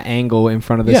happens- at that angle in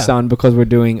front of the sun, because we're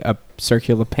doing a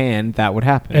circular pan, that would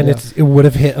happen. And it would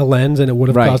have hit a lens, and it would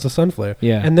have Right. caused a sun flare.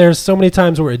 Yeah. And there's so many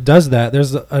times where it does that.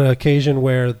 There's an occasion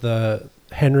where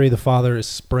Henry, the father, is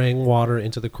spraying water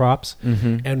into the crops,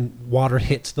 and water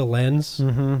hits the lens.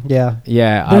 Yeah,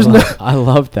 There's I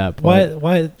love that part.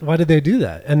 Why did they do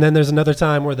that? And then there's another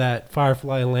time where that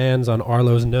firefly lands on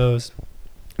Arlo's nose,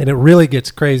 and it really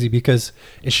gets crazy because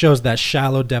it shows that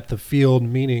shallow depth of field,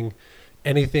 meaning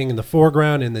anything in the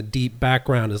foreground and the deep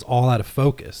background is all out of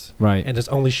focus. Right. And it's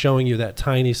only showing you that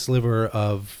tiny sliver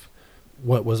of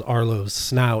what was Arlo's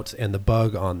snout and the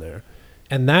bug on there.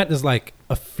 And that is like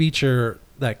a feature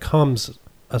that comes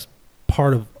as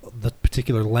part of the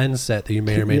particular lens set that you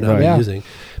may or may not be using.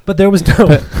 But there was no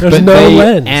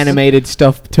lens. Animated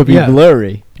stuff to be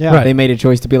blurry. Yeah. Right. They made a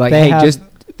choice to be like,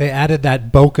 they added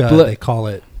that bokeh, they call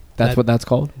it. That's what that's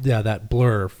called? Yeah, that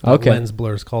blur. Okay. Lens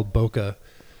blur is called bokeh.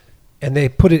 And they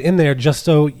put it in there just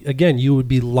so, again, you would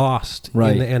be lost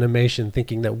in the animation,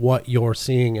 thinking that what you're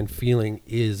seeing and feeling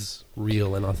is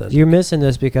real and authentic. You're missing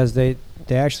this because they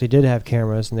actually did have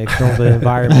cameras and they filmed the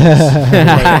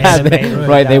environments.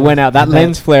 Right, they went out. That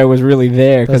lens flare was really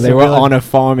there because they were on a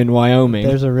farm in Wyoming.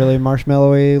 There's a really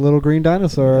marshmallowy little green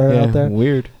dinosaur out there.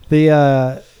 Weird.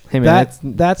 Hey man,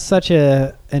 that's such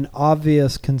an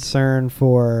obvious concern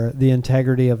for the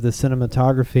integrity of the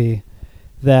cinematography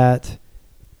that,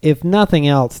 if nothing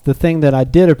else, the thing that I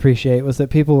did appreciate was that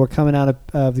people were coming out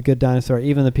of The Good Dinosaur,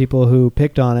 even the people who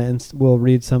picked on it, and we'll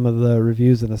read some of the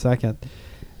reviews in a second.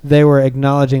 They were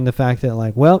acknowledging the fact that,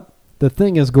 like, well, the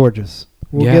thing is gorgeous.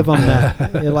 We'll give them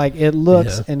that. It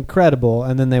looks incredible,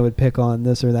 and then they would pick on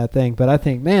this or that thing. But I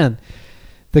think, man,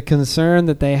 the concern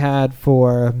that they had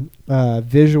for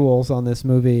visuals on this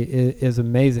movie is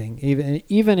amazing.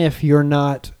 Even if you're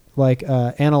not like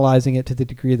analyzing it to the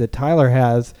degree that Tyler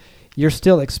has, you're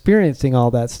still experiencing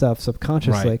all that stuff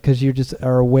subconsciously because you just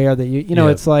are aware that you know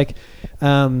it's like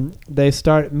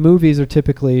movies are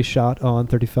typically shot on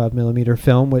 35 millimeter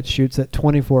film, which shoots at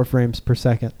 24 frames per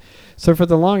second. So for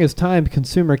the longest time,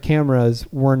 consumer cameras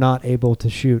were not able to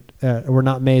shoot, were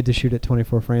not made to shoot at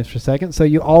 24 frames per second. So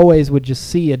you always would just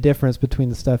see a difference between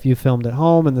the stuff you filmed at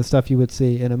home and the stuff you would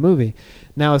see in a movie.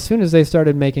 Now, as soon as they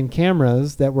started making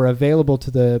cameras that were available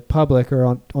to the public or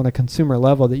on a consumer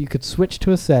level, that you could switch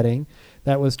to a setting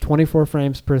that was 24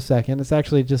 frames per second. It's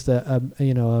actually just a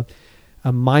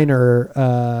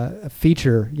minor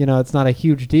feature. It's not a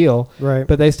huge deal. Right.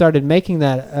 But they started making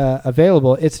that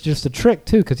available. It's just a trick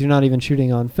too, because you're not even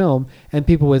shooting on film. And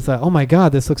people would say, "Oh my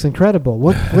God, this looks incredible!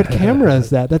 What camera is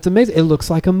that? That's amazing! It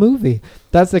looks like a movie."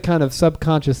 That's the kind of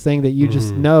subconscious thing that you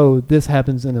just know this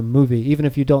happens in a movie, even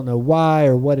if you don't know why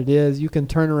or what it is. You can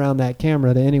turn around that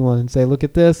camera to anyone and say, "Look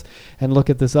at this," and look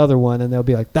at this other one, and they'll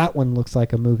be like, "That one looks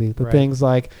like a movie." The things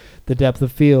like the depth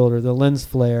of field or the lens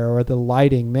flare or the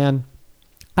lighting, man.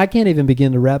 I can't even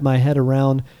begin to wrap my head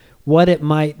around what it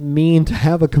might mean to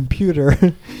have a computer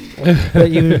that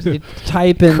you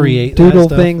type and doodle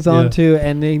things onto,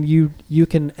 and then you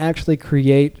can actually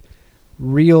create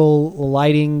real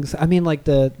lightings. I mean, like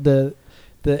the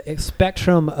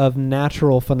spectrum of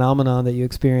natural phenomenon that you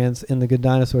experience in The Good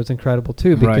Dinosaur is incredible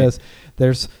too, because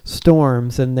there's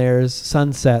storms and there's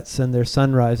sunsets and there's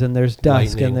sunrise and there's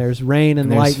dusk lightning. and there's rain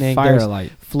and there's lightning, firelight.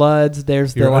 there's floods,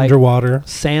 there's You're the like underwater.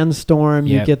 sandstorm.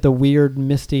 Yep. You get the weird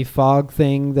misty fog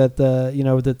thing that the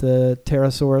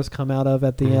pterosaurs come out of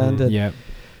at the end. And, Yep.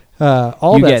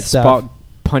 all you that get stuff. Spock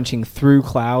punching through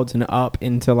clouds and up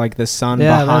into like the sun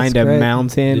Yeah, behind that's a great.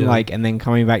 mountain, Yeah. like, and then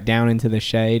coming back down into the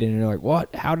shade, and you're like,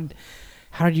 what? How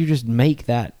did you just make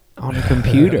that on a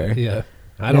computer? Yeah.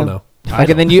 I don't Yeah. know. Like,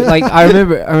 and then you like, I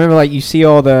remember like you see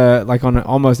all the, like, on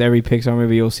almost every Pixar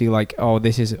movie you'll see like, oh,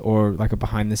 this is, or like a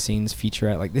behind the scenes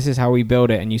featurette, like, this is how we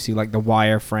build it, and you see like the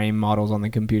wireframe models on the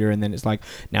computer, and then it's like,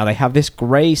 now they have this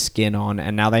gray skin on,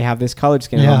 and now they have this colored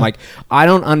skin on. Yeah. I'm like, I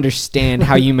don't understand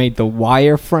how you made the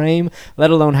wireframe,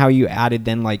 let alone how you added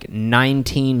then like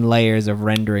 19 layers of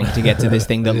rendering to get to this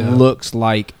thing that Yeah. looks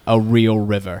like a real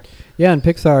river. Yeah, and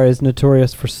Pixar is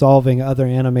notorious for solving other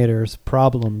animators'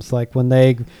 problems. Like when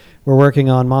they were working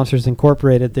on Monsters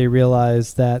Incorporated, they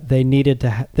realized that they needed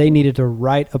to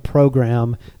write a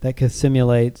program that could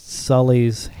simulate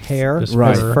Sully's hair, His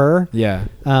Right. his fur, Yeah.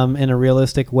 in a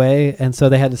realistic way. And so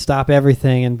they had to stop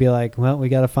everything and be like, well, we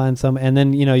got to find some. And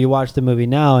then, you watch the movie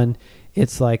now, and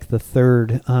it's like the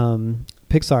third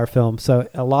Pixar film. So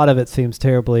a lot of it seems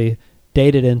terribly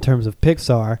dated in terms of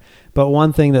Pixar. But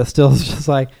one thing that still is just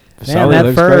like, man, Sully that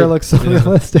looks fur great. looks so Yeah.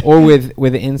 realistic. Or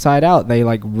with Inside Out, they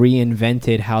like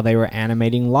reinvented how they were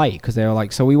animating light, because they were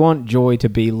like, so we want Joy to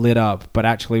be lit up, but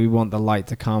actually we want the light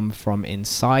to come from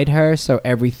inside her, so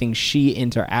everything she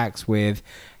interacts with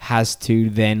has to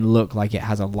then look like it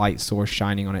has a light source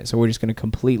shining on it. So we're just going to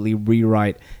completely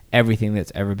rewrite everything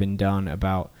that's ever been done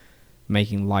about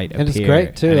making light appear. And it's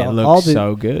great too. And it All looks the-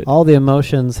 so good. All the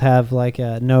emotions have like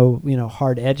no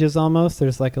hard edges almost.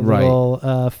 There's like a Right.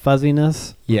 little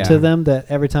fuzziness Yeah. to them that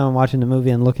every time I'm watching the movie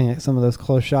and looking at some of those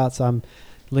close shots, I'm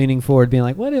leaning forward being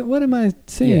like, what am I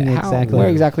seeing exactly? Where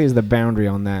exactly is the boundary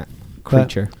on that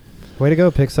creature? Way to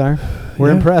go, Pixar. We're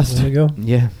Yeah, impressed. There you go.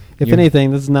 Yeah. If You're- anything,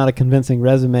 this is not a convincing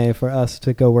resume for us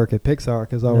to go work at Pixar,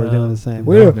 because all we're No. doing is saying,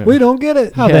 No. we don't get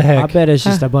it. How the heck? I bet it's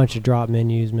just a bunch of drop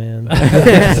menus, man.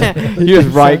 You just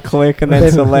right click and then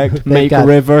They've- select they've make got-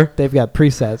 river. They've got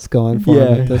presets going for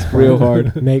them Yeah, at this point. real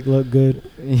hard. Make look good.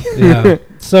 Yeah.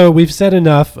 So we've said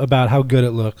enough about how good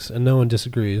it looks, and no one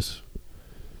disagrees.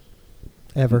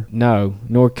 Ever. No,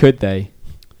 nor could they.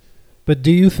 But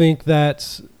do you think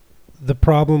that the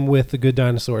problem with The Good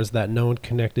Dinosaur is that no one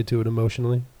connected to it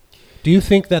emotionally? Do you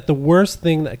think that the worst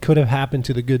thing that could have happened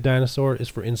to The Good Dinosaur is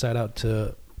for Inside Out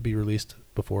to be released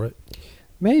before it?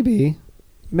 Maybe.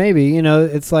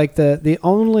 It's like the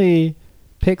only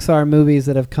Pixar movies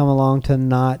that have come along to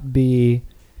not be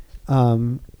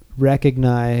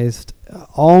recognized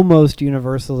almost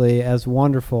universally as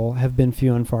wonderful have been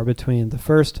few and far between. The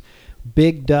first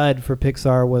big dud for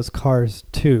Pixar was Cars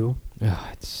 2,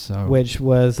 It's so which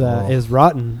was Oh. is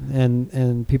rotten,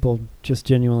 and people just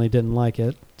genuinely didn't like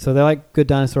it. So they like Good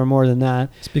Dinosaur more than that.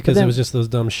 It's because then- it was just those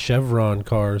dumb Chevron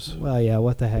cars. Well, yeah,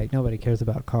 what the heck? Nobody cares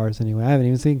about Cars anyway. I haven't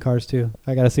even seen Cars 2.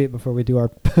 I got to see it before we do our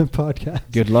podcast.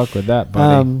 good luck with that,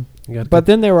 buddy. You got But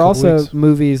then there were couple also weeks.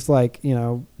 movies like,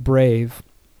 Brave,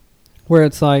 where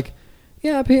it's like,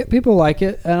 yeah, people like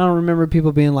it. And I don't remember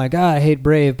people being like, I hate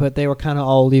Brave, but they were kind of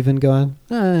all even going,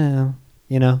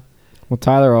 Well,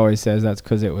 Tyler always says that's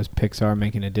because it was Pixar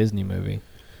making a Disney movie,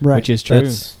 Right. which is true.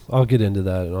 I'll get into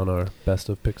that on our Best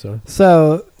of Pixar.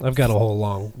 So I've got a whole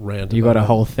long rant. You about got a it.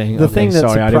 whole thing. The Okay, thing that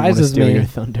sorry, I didn't want to surprises steal me your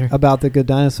thunder. about The Good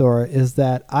Dinosaur is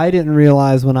that I didn't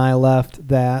realize when I left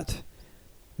that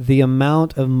the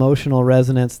amount of emotional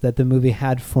resonance that the movie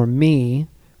had for me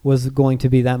was going to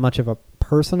be that much of a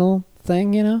personal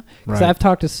thing, Because Right. I've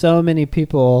talked to so many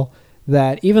people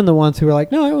that even the ones who were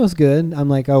like, no, it was good. I'm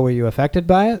like, oh, were you affected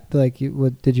by it? Like,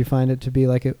 did you find it to be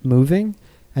like it moving?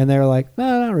 And they were like,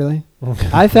 no, not really.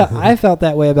 I felt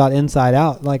that way about Inside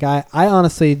Out. Like I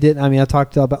honestly didn't. I mean, I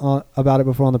talked about it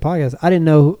before on the podcast. I didn't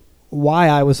know why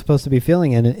I was supposed to be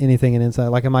feeling anything in Inside.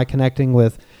 Like, am I connecting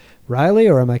with Riley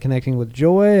or am I connecting with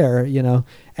Joy? Or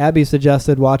Abby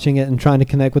suggested watching it and trying to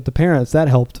connect with the parents. That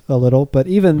helped a little, but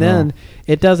even then,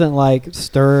 it doesn't like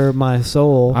stir my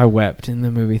soul. I wept in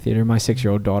the movie theater. My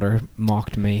 6-year-old daughter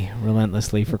mocked me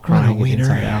relentlessly for crying at wiener.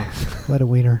 Inside Out. What a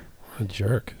wiener! A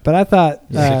jerk. But I thought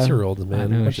 6-year-old I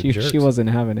man. know, bunch of she jerks. wasn't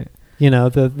having it.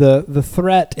 the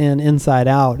threat in Inside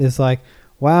Out is like,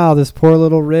 wow, this poor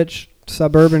little rich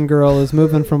suburban girl is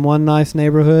moving from one nice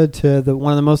neighborhood to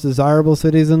one of the most desirable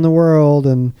cities in the world,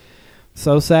 and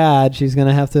so sad. She's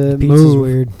gonna have to Pizza's move.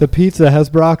 weird. The pizza has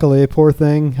broccoli. Poor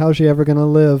thing. How's she ever gonna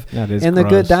live? That is And the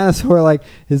Good Dinosaur, like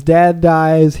his dad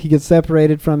dies. He gets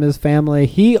separated from his family.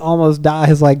 He almost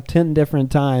dies like 10 different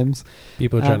times.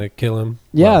 People are trying to kill him.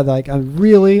 Yeah, Well, like I'm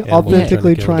really animals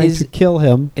authentically trying trying to kill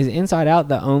him. Is Inside Out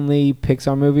the only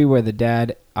Pixar movie where the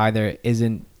dad either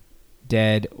isn't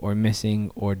dead or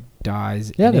missing or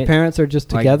dies? Yeah, in the it? parents are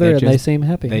just Like, together they're and they just- seem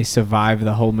happy. They survive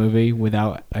the whole movie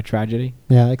without a tragedy.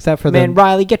 Yeah, except for Man, the.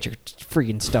 Riley, get your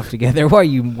freaking stuff together. Why are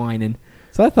you whining?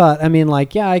 So I thought, I mean,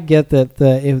 like, yeah, I get that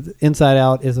the Inside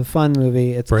Out is a fun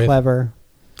movie. It's Brave. clever,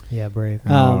 Yeah, Brave.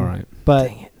 All right. but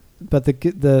Dang it. but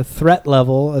the threat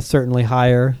level is certainly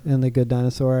higher in the Good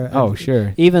Dinosaur. Oh, And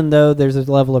sure. even though there's a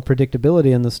level of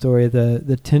predictability in the story,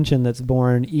 the tension that's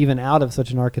born even out of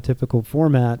such an archetypical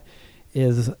format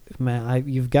is, man,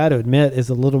 you've got to admit, is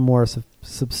a little more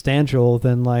substantial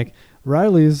than like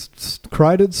Riley's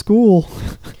cried at school.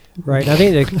 Right. I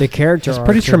think the character It's arcs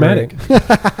pretty are traumatic. great.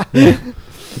 Yeah.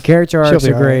 The character She'll arcs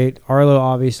be are all right. great. Arlo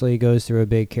obviously goes through a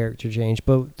big character change,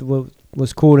 but what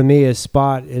was cool to me is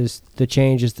Spot is the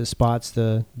change is that Spot's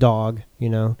the dog, you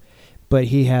know, but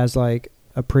he has like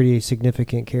a pretty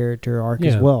significant character arc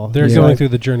as well. They're He's going like, through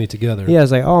the journey together. Yeah,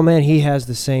 it's like, oh man, he has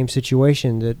the same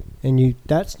situation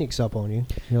that sneaks up on you.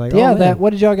 You're like, Yeah, oh, man.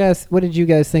 what did you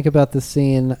guys think about the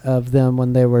scene of them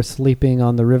when they were sleeping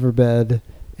on the riverbed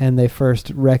and they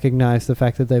first recognized the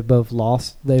fact that they've both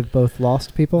lost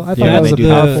people? I thought Yeah, that was they a do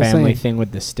that powerful family scene. thing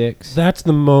with the sticks. That's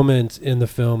the moment in the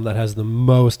film that has the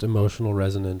most emotional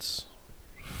resonance.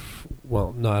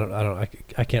 Well, no,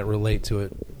 I can't relate to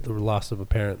it. The loss of a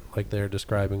parent, like they're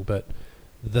describing, but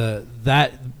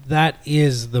that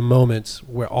is the moment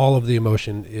where all of the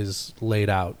emotion is laid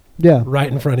out Yeah,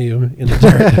 right in front of you in the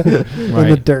dirt. in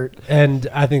the dirt. And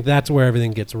I think that's where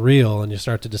everything gets real, and you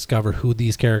start to discover who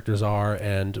these characters are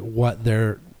and what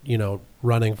they're,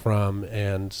 running from,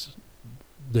 and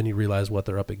then you realize what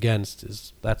they're up against.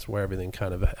 That's where everything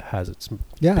kind of has its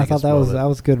Yeah, I biggest thought moment. that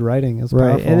was good writing. It was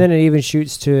Right, powerful. and then it even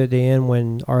shoots to the end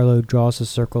when Arlo draws a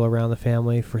circle around the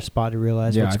family for Spot to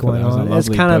realize Yeah, what's I thought going that was a on. It's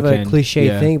lovely kind of a bookend. cliche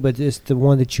Yeah. thing, but it's the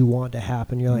one that you want to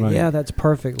happen. You're like, Right. yeah, that's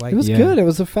perfect. Like it was Yeah. good. It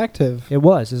was effective. it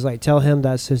was. It's like tell him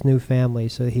that's his new family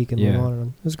so that he can Yeah. move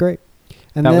on. It was great.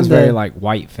 And that then was very like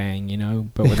White Fang,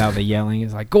 but without the yelling.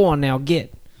 It's like, go on now,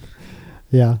 get.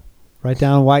 yeah. Write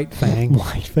down White Fang.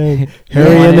 White Fang. Yeah,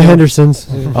 Harry I and the know. Hendersons.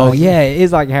 Oh yeah, it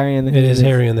is like Harry and the. It is Hendersons.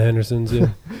 Harry and the Hendersons. Yeah.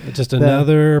 It's just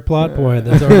another plot point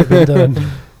that's already been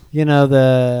done.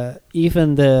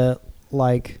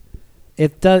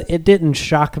 It didn't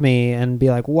shock me and be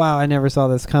like, wow, I never saw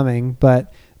this coming.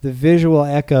 But the visual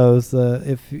echoes,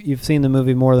 if you've seen the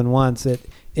movie more than once,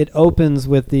 it opens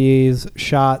with these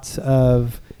shots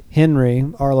of Henry,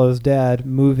 Arlo's dad,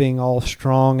 moving all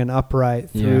strong and upright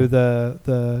through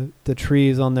the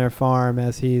trees on their farm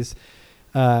as he's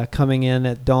coming in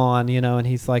at dawn, and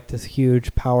he's like this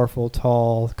huge, powerful,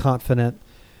 tall, confident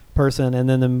person. And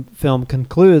then the film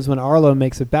concludes when Arlo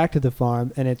makes it back to the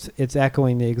farm, and it's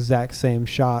echoing the exact same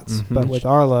shots, Mhm. but with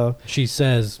Arlo. She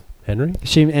says, Henry?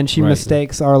 She Right.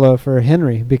 mistakes Arlo for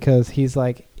Henry because he's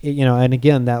like, and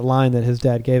again, that line that his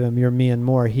dad gave him, "You're me and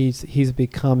more." He's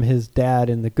become his dad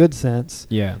in the good sense.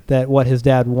 Yeah. That what his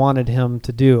dad wanted him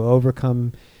to do,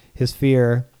 overcome his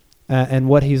fear, and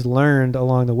what he's learned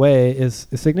along the way is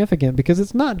significant because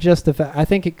it's not just the fact. I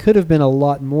think it could have been a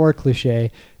lot more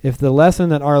cliche if the lesson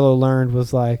that Arlo learned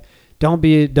was like, don't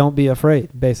be afraid,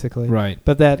 basically. Right.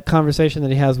 But that conversation that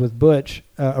he has with Butch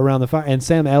around the fire, and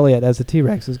Sam Elliott as a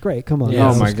T-Rex is great. Come on. Yeah,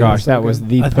 Oh my gosh, that was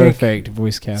the I think perfect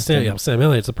voice casting. Sam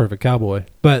Elliott's a perfect cowboy.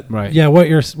 But Right. yeah, what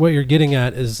you're getting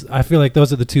at is I feel like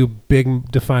those are the two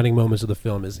big defining moments of the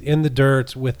film: is in the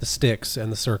dirt with the sticks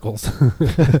and the circles,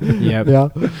 Yep. Yeah.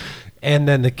 and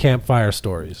then the campfire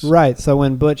stories. Right. So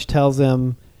when Butch tells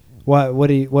him, what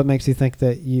makes you think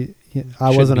that I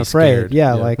Shouldn't wasn't be afraid? scared.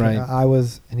 Yeah, Yeah. like Right. I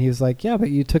was, and he was like, yeah, but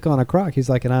you took on a croc. He's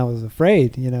like, and I was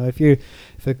afraid.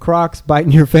 If a croc's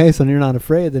biting your face and you're not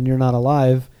afraid, then you're not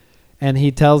alive. And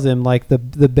he tells him like the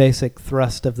basic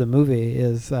thrust of the movie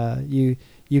is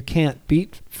you can't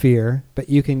beat fear, but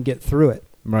you can get through it.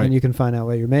 Right. And you can find out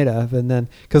what you're made of. And then,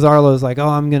 because Arlo's like, oh,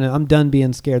 I'm done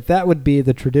being scared. That would be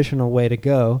the traditional way to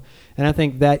go. And I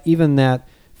think that even that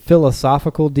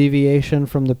philosophical deviation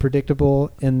from the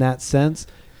predictable in that sense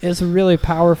is a really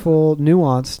powerful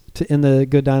nuance in the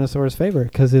Good Dinosaur's favor,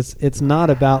 because it's not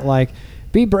about like,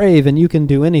 be brave and you can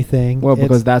do anything. Well, It's-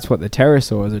 because that's what the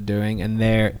pterosaurs are doing, and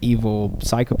they're evil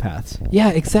psychopaths. yeah,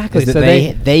 exactly. Is that So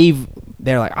they've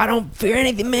they're like, I don't fear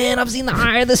anything, man. I've seen the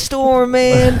eye of the storm,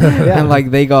 man. And like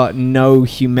they got no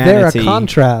humanity. They're a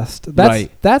contrast.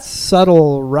 That's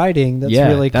subtle writing. That's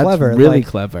really clever. That's really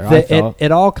clever. I thought.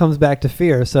 It all comes back to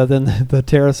fear. So then the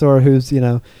pterosaur, who's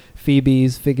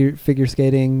Phoebe's figure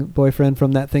skating boyfriend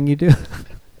from That Thing You Do.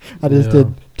 I just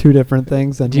did two different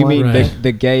things. And do you mean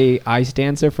the gay ice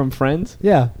dancer from Friends?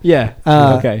 Yeah. Yeah.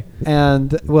 Okay.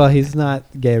 And well, he's not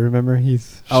gay. Remember,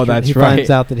 he's that's right. He finds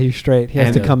out that he's straight. He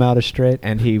has to come out as straight.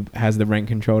 And he has the rent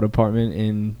controlled apartment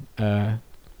in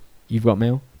You've Got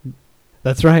Mail.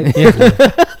 That's right.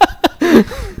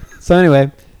 So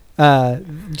anyway,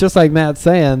 just like Matt's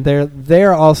saying,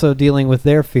 they're also dealing with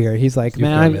their fear. He's like,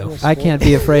 man, I can't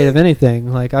be afraid of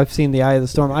anything. Like, I've seen the eye of the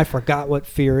storm. I forgot what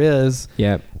fear is.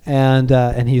 Yeah.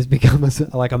 And he's become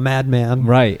like a madman.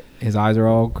 Right. His eyes are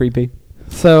all creepy.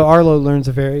 So Arlo learns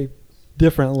a very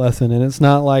different lesson, and it's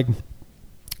not like,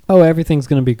 oh, everything's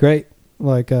going to be great.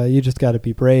 Like, you just got to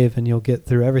be brave and you'll get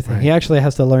through everything. Right. He actually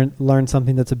has to learn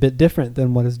something that's a bit different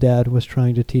than what his dad was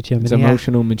trying to teach him. It's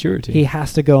emotional maturity. He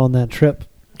has to go on that trip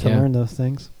to learn those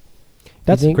things.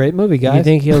 That's a great movie, guys. You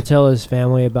think he'll tell his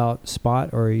family about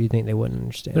Spot, or you think they wouldn't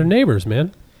understand? They're neighbors,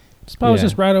 man. Spot was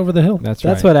just right over the hill.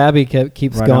 That's what Abby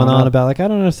keeps right going on about. Like, I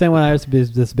don't understand why I have to be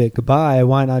this big. Goodbye.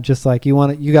 Why not just like you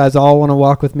guys all want to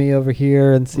walk with me over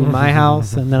here and see my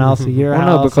house, and then I'll see your house.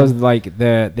 No, because like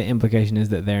the implication is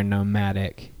that they're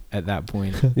nomadic at that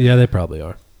point. Yeah, they probably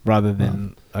are. Rather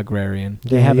than agrarian.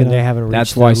 They haven't reached.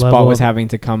 That's why Spot was having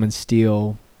to come and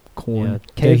steal corn.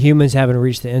 Yeah. The humans haven't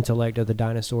reached the intellect of the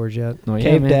dinosaurs yet.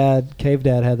 Cave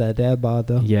Dad had that dad bod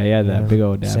though. Yeah, that big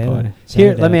old dad bod.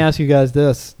 Here, let me ask you guys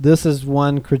this. This is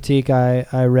one critique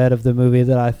I read of the movie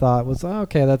that I thought was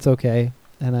okay, that's okay,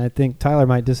 and I think Tyler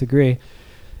might disagree.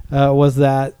 Was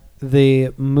that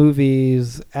the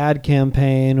movie's ad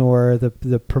campaign or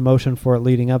the promotion for it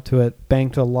leading up to it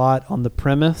banked a lot on the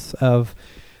premise of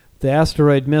the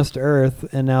asteroid missed Earth,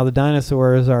 and now the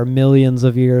dinosaurs are millions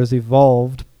of years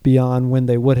evolved beyond when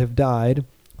they would have died,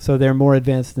 so they're more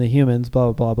advanced than the humans,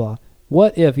 blah, blah, blah, blah.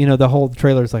 What if, the whole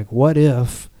trailer's like, what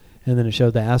if, and then it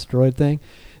showed the asteroid thing.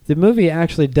 The movie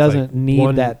actually doesn't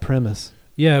need that premise.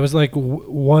 Yeah, it was like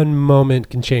one moment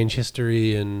can change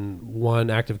history, and one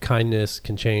act of kindness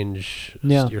can change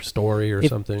your story or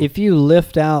something. If you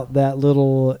lift out that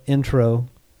little intro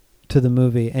to the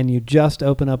movie and you just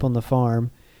open up on the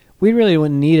farm, we really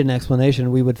wouldn't need an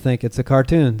explanation. We would think it's a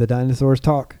cartoon. The dinosaurs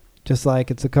talk. Just like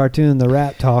it's a cartoon, the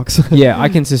rat talks. Yeah, I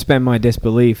can suspend my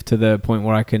disbelief to the point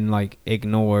where I can like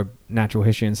ignore natural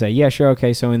history and say, yeah, sure,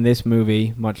 okay, so in this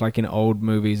movie, much like in old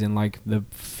movies in like the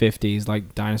 50s,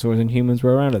 like dinosaurs and humans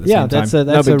were around at the same time. Yeah,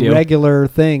 that's a regular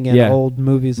thing in old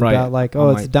movies about like,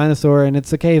 it's a dinosaur and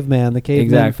it's a caveman. The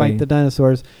cavemen fight the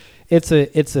dinosaurs. It's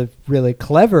a really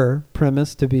clever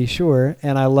premise, to be sure,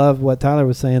 and I love what Tyler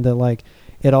was saying, that like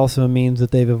it also means that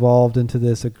they've evolved into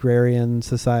this agrarian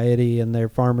society and they're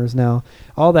farmers now.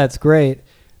 All that's great,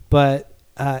 but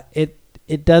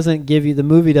it doesn't give you, the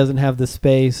movie doesn't have the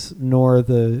space nor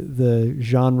the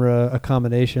genre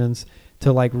accommodations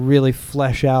to like really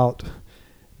flesh out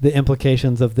the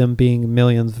implications of them being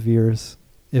millions of years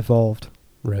evolved.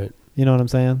 Right. You know what I'm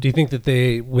saying? Do you think that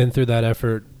they went through that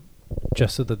effort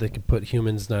just so that they could put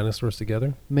humans, dinosaurs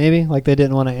together? Maybe, like they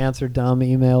didn't want to answer dumb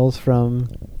emails from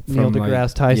Neil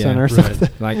deGrasse Tyson or something.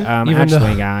 Like,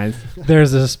 actually, guys,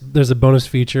 there's a bonus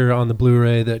feature on the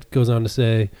Blu-ray that goes on to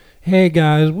say, hey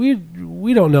guys, we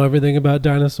don't know everything about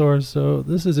dinosaurs, so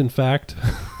this is in fact.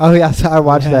 Oh yes, I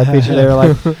watched that feature. They were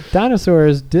like,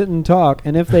 dinosaurs didn't talk,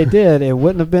 and if they did, it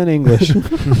wouldn't have been English.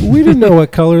 We didn't know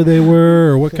what color they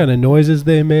were or what kind of noises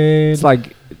they made. It's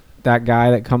like that guy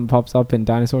that pops up in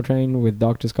Dinosaur Train with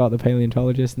Dr. Scott the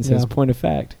paleontologist and says, point of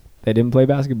fact, they didn't play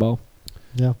basketball.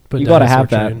 Yeah, but you got to have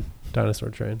that. Dinosaur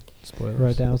Train. Spoilers.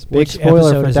 Right down. Big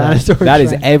spoiler for Dinosaur Train. That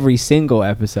is every single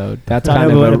episode. That's kind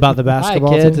of about the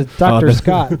basketball. Hi, kids. It's Dr.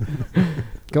 Scott.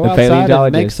 Go outside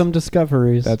and make some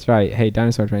discoveries. That's right. Hey,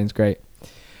 Dinosaur Train's great.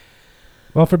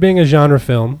 Well, for being a genre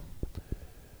film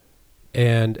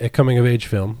and a coming-of-age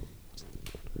film,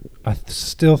 I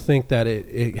still think that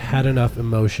it had enough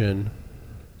emotion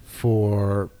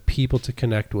for people to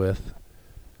connect with.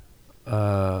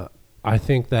 I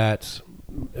think that,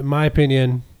 in my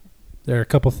opinion, there are a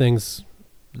couple things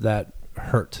that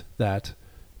hurt that.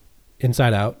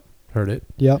 Inside Out hurt it.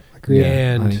 Yep, agreed.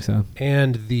 And, I think so.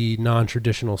 And the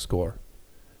non-traditional score.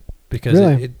 Because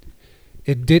really?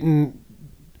 it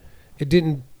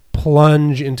didn't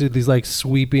plunge into these like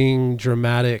sweeping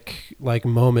dramatic like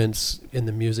moments in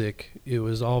the music. It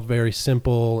was all very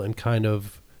simple and kind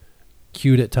of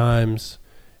cute at times,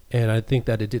 and I think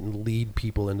that it didn't lead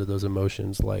people into those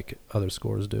emotions like other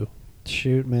scores do.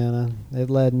 Shoot, man, it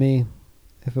led me.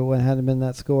 If it hadn't been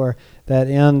that score, that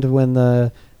end when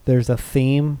there's a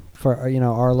theme for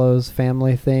Arlo's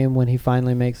family theme when he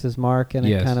finally makes his mark and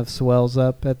it kind of swells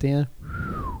up at the end.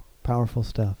 Powerful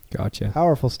stuff. Gotcha.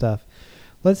 Powerful stuff.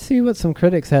 Let's see what some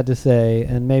critics had to say,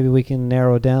 and maybe we can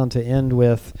narrow down to end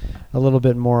with a little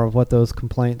bit more of what those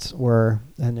complaints were,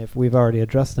 and if we've already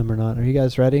addressed them or not. Are you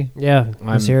guys ready? Yeah,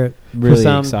 let's hear it. Really for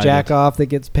some excited. jack off that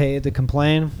gets paid to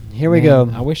complain. Here we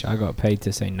go. I wish I got paid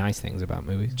to say nice things about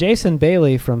movies. Jason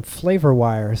Bailey from Flavor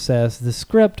Wire says, the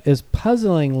script is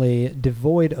puzzlingly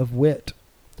devoid of wit.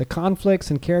 The conflicts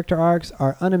and character arcs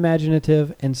are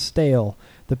unimaginative and stale.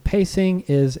 The pacing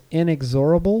is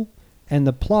inexorable, and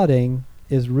the plotting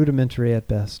is rudimentary at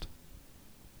best.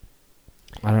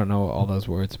 I don't know what all those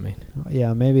words mean.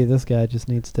 Yeah, maybe this guy just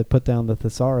needs to put down the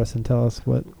thesaurus and tell us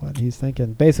what he's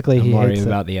thinking. Basically, I'm he worried hates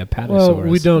about the Apatosaurus. Well,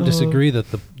 we don't disagree that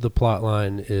the plot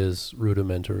line is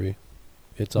rudimentary.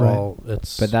 It's Right.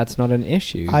 But that's not an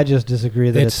issue. I just disagree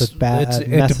that it's it's-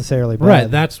 necessarily bad.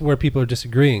 Right, that's where people are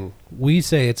disagreeing. We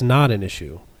say it's not an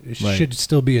issue. It Right. should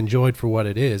still be enjoyed for what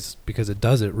it is because it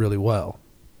does it really well.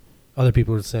 Other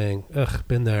people are saying, ugh,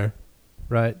 been there,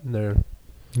 right? And they're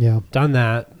Yeah. done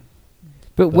that.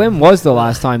 but when was the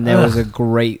last time there was a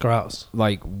great Grouse.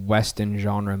 like Western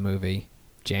genre movie?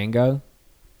 Django?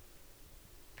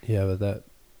 Yeah, but that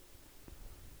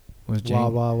Was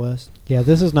Wild Django? Wild West. Yeah,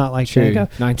 this is not like True. Django.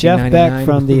 1999. Jeff Beck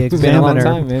from The It's been a long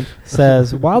Examiner time, man.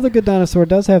 says, while The Good Dinosaur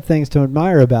does have things to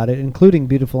admire about it, including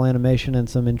beautiful animation and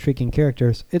some intriguing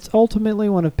characters, it's ultimately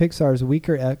one of Pixar's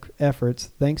weaker efforts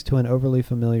thanks to an overly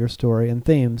familiar story and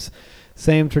themes.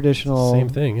 Same traditional same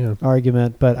thing, yeah.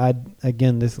 argument, but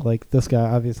this guy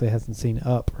obviously hasn't seen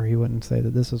Up, or he wouldn't say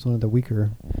that this is one of the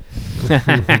weaker.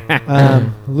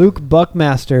 Luke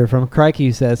Buckmaster from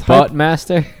Crikey says,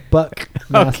 Buttmaster?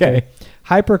 Buckmaster. Okay.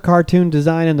 Hyper cartoon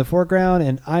design in the foreground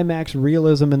and IMAX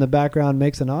realism in the background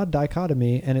makes an odd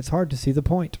dichotomy, and it's hard to see the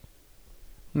point.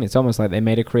 It's almost like they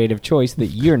made a creative choice that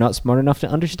you're not smart enough to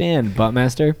understand,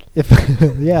 Buttmaster.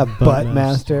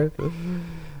 Buttmaster.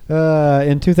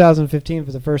 In 2015,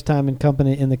 for the first time in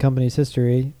the company's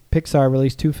history, Pixar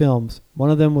released 2 films.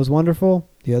 One of them was wonderful.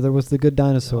 The other was The Good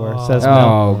Dinosaur. Says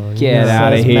Get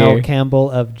out of says here. Mel Campbell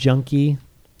of Junkie.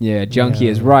 Yeah, Junkie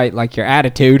is right, like your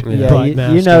attitude.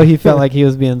 Yeah, you know he felt like he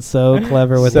was being so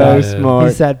clever with So that. smart.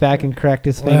 He sat back and cracked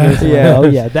his fingers. Yeah. Oh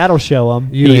yeah, that'll show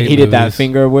him. He did that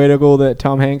finger wiggle that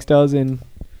Tom Hanks does in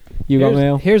You Got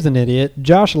Mail. Here's an idiot.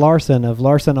 Josh Larson of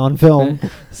Larson on Film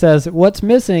says, what's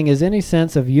missing is any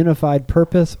sense of unified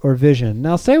purpose or vision.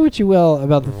 Now, say what you will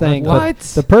about the thing, but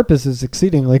the purpose is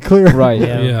exceedingly clear. Right.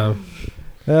 Yeah.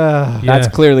 That's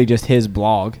clearly just his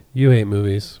blog. You hate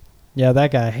movies. Yeah,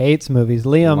 that guy hates movies.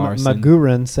 Liam Larson.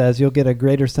 Maguren says you'll get a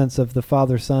greater sense of the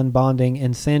father-son bonding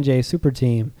in Sanjay Super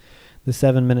Team, the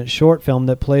 7-minute short film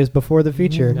that plays before the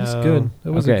feature. It's good. It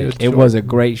was a good It short. was a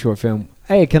great short film.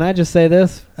 Hey, can I just say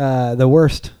this? The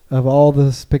worst of all the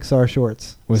Pixar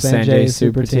shorts Was Sanjay's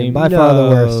Super Team? By far the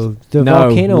worst. The No,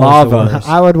 volcano Lava. was the worst.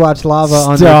 I would watch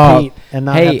Lava Stop. on repeat and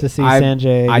not have to see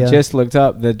Sanjay. I just looked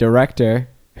up the director,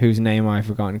 whose name I've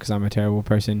forgotten because I'm a terrible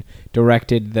person,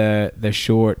 directed the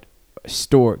short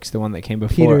Storks, the one that came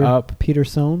before Up. Peter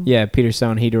Sohn? Yeah, Peter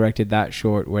Sohn. He directed that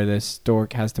short where the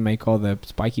stork has to make all the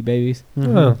spiky babies.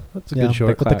 Mhm. Oh, that's a good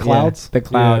short. With the clouds? Yeah, the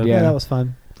cloud, Yeah. yeah. That was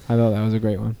fun. I thought that was a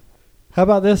great one. How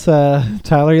about this,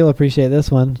 Tyler? You'll appreciate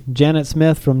this one. Janet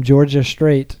Smith from Georgia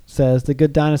Strait says, The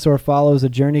Good Dinosaur follows a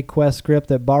Journey Quest script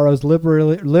that borrows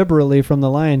liberally from The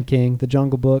Lion King, The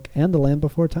Jungle Book, and The Land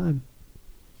Before Time.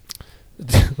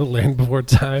 The Land Before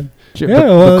Time.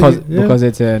 Because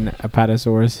it's an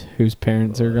Apatosaurus whose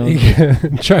parents are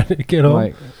gone. Trying to get home.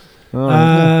 Like,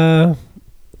 oh,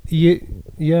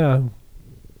 yeah.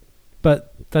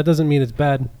 But that doesn't mean it's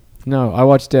bad. no, I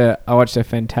watched a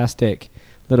fantastic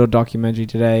little documentary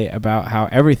today about how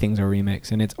everything's a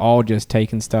remix and it's all just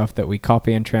taking stuff that we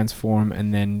copy and transform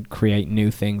and then create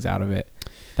new things out of it.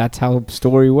 That's how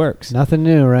story works. Nothing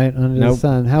new, right? Under the Nope,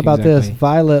 sun. How about this? exactly.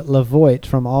 Violet Lavoie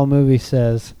from All Movies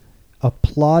says, a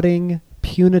plodding,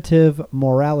 punitive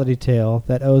morality tale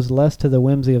that owes less to the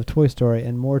whimsy of Toy Story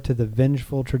and more to the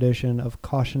vengeful tradition of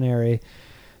cautionary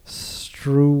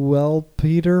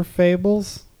Struwelpeter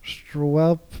fables?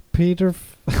 Struwelpeter...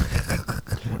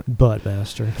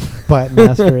 Buttmaster.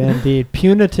 Buttmaster, indeed.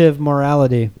 Punitive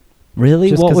morality. Really?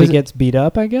 Just What because was he it? gets beat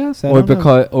up, I guess? I Or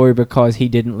don't know. because he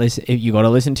didn't listen. You got to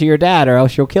listen to your dad, or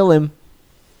else you'll kill him.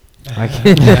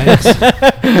 Yikes.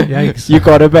 You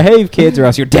got to behave, kids, or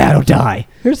else your dad will die.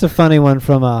 Here's a funny one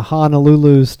from a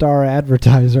Honolulu Star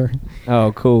advertiser.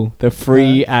 Oh, cool! The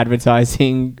free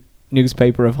advertising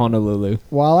newspaper of Honolulu.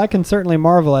 While I can certainly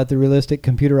marvel at the realistic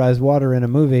computerized water in a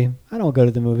movie, I don't go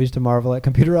to the movies to marvel at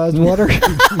computerized water.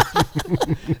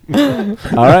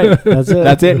 All right.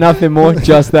 That's it. Nothing more.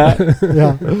 Just that.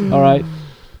 Yeah. All right.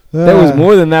 There was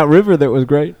more than that river that was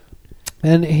great.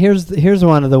 And here's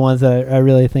one of the ones that I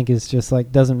really think is just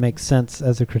like doesn't make sense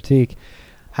as a critique.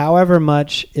 However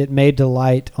much it may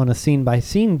delight on a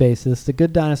scene-by-scene basis, The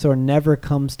Good Dinosaur never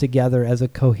comes together as a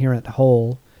coherent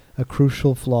whole, a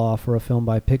crucial flaw for a film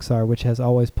by Pixar, which has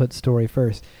always put story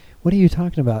first. What are you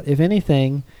talking about? If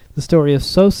anything, the story is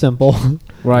so simple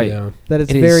Right. that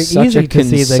it's It very is such easy a to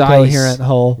see the concise coherent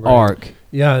whole. arc.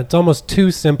 Yeah, it's almost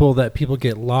too simple that people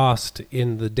get lost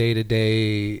in the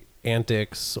day-to-day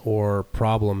antics or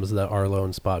problems that Arlo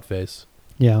and Spot face.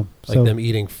 Yeah. Like them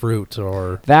eating fruit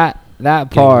or... That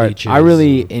part, leeches I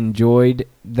really and- enjoyed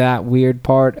that weird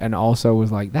part, and also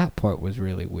was like, that part was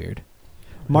really weird.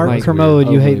 Mark Like, Kermode,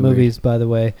 you overly hate weird. movies, by the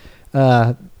way.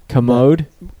 Commode?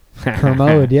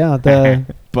 Kermode, yeah.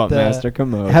 Buttmaster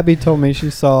Commode. Abby told me she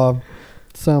saw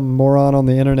some moron on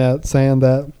the internet saying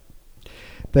that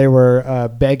they were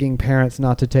begging parents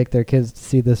not to take their kids to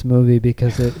see this movie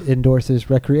because it endorses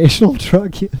recreational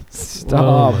drug use.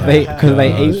 Stop. Oh Because they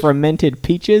gosh. ate fermented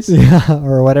peaches? Yeah,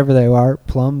 or whatever they are,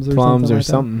 plums or Plums something. or like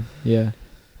something. Yeah.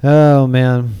 that. Oh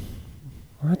man,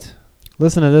 What?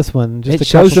 listen to this one. It a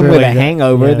shows couple them with more- a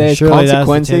hangover. Yeah, There's surely that's the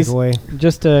consequences. takeaway.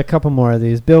 Just a couple more of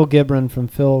these. Bill Gibran from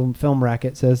Film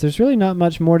Racket says, "There's really not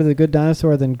much more to The Good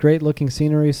Dinosaur than great-looking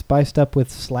scenery spiced up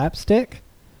with slapstick.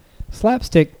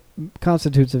 Slapstick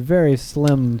constitutes a very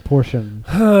slim portion."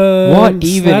 What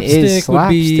even is would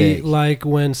be slapstick? like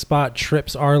when Spot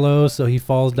trips Arlo, so he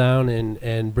falls down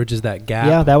and bridges that gap.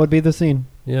 Yeah, that would be the scene.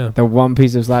 Yeah. The one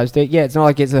piece of slapstick. Yeah, it's not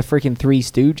like it's a freaking Three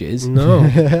Stooges. No,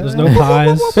 there's no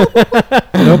pies,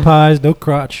 no pies, no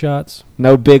crotch shots.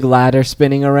 No big ladder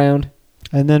spinning around.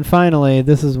 And then finally,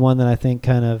 this is one that I think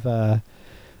kind of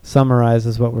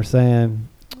summarizes what we're saying.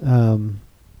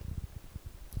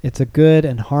 It's a good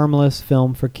and harmless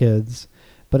film for kids,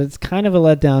 but it's kind of a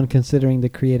letdown considering the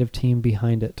creative team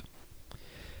behind it.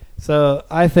 So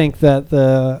I think that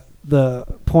the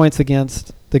points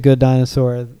against The Good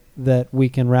Dinosaur that we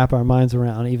can wrap our minds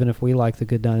around, even if we like The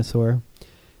Good Dinosaur,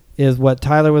 is what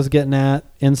Tyler was getting at,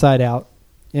 Inside Out.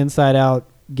 Inside Out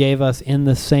gave us in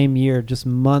the same year, just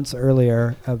months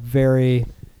earlier, a very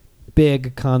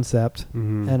big concept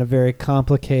Mm-hmm. and a very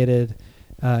complicated,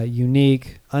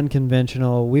 unique,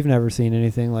 unconventional, we've never seen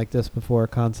anything like this before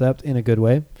concept in a good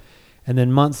way. And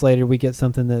then months later, we get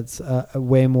something that's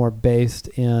way more based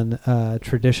in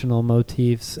traditional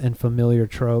motifs and familiar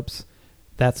tropes.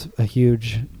 That's a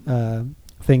huge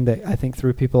thing that I think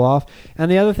threw people off.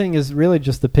 And the other thing is really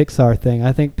just the Pixar thing.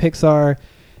 I think Pixar,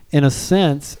 in a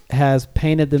sense, has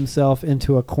painted themselves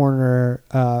into a corner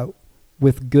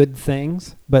with good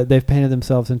things, but they've painted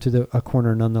themselves into a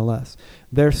corner nonetheless.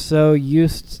 They're so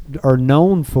used or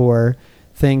known for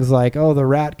things like, oh, the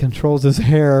rat controls his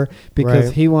hair because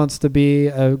Right. he wants to be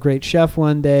a great chef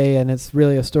one day, and it's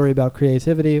really a story about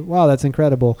creativity. Wow, that's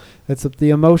incredible. It's the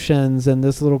emotions and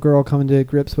this little girl coming to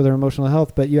grips with her emotional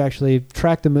health, but you actually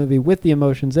track the movie with the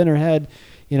emotions in her head,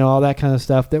 you know, all that kind of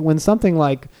stuff. That when something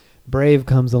like Brave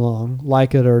comes along,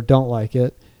 like it or don't like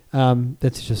it,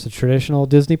 it's just a traditional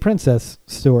Disney princess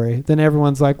story. Then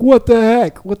everyone's like, what the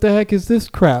heck? What the heck is this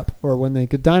crap? Or when the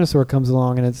Good Dinosaur comes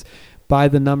along and it's by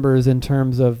the numbers in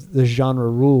terms of the genre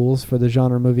rules for the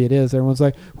genre movie it is, everyone's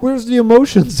like, where's the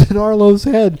emotions in Arlo's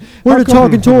head? Where How are the come-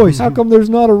 talking toys? How come there's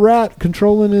not a rat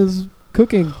controlling his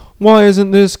cooking? Why isn't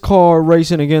this car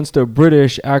racing against a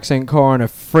British accent car and a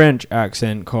French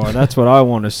accent car? That's what I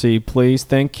want to see, please.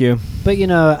 Thank you. But, you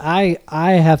know, I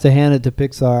have to hand it to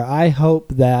Pixar. I hope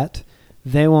that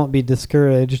they won't be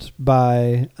discouraged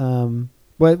by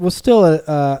well, it was still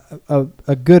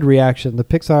a good reaction.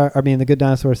 The Good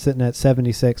Dinosaur is sitting at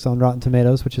 76 on Rotten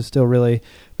Tomatoes, which is still really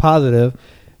positive.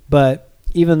 But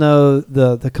even though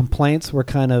the complaints were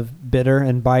kind of bitter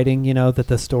and biting, you know, that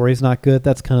the story's not good,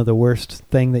 that's kind of the worst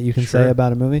thing that you can say Sure.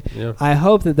 about a movie. Yeah. I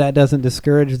hope that doesn't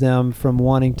discourage them from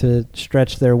wanting to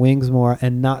stretch their wings more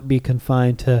and not be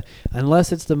confined to,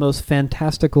 unless it's the most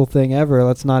fantastical thing ever,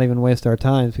 let's not even waste our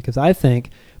time. Because I think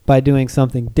by doing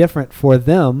something different for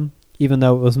them, even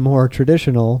though it was more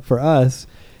traditional for us,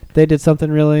 they did something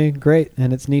really great,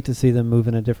 and it's neat to see them move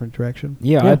in a different direction.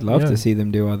 Yeah, Yeah, I'd love yeah. to see them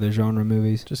do other genre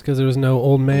movies. Just because there was no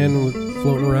old man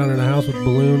floating around in a house with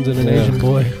balloons and an Asian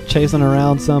boy. Chasing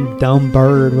around some dumb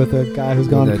bird with a guy who's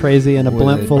gone With a- crazy in a with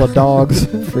blimp a- full of dogs.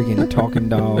 Freaking talking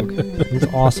dog. It's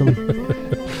awesome.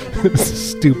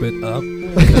 Stupid up.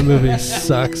 That movie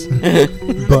sucks.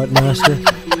 Buttmaster.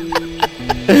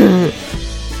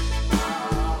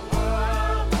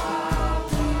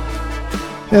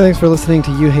 Hey, thanks for listening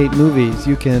to You Hate Movies.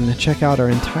 You can check out our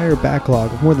entire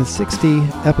backlog of more than 60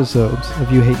 episodes of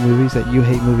You Hate Movies at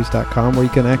youhatemovies.com, where you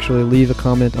can actually leave a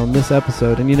comment on this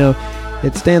episode. And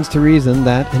it stands to reason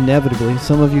that inevitably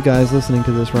some of you guys listening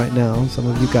to this right now, some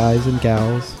of you guys and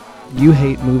gals, you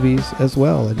hate movies as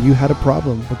well, and you had a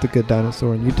problem with The Good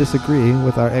Dinosaur, and you disagree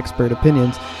with our expert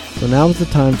opinions. So now is the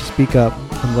time to speak up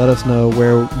and let us know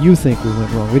where you think we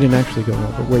went wrong. We didn't actually go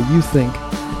wrong, but where you think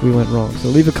we went wrong. So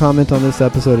leave a comment on this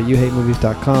episode at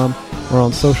youhatemovies.com or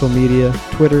on social media,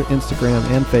 Twitter, Instagram,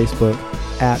 and Facebook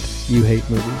at You Hate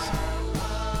Movies.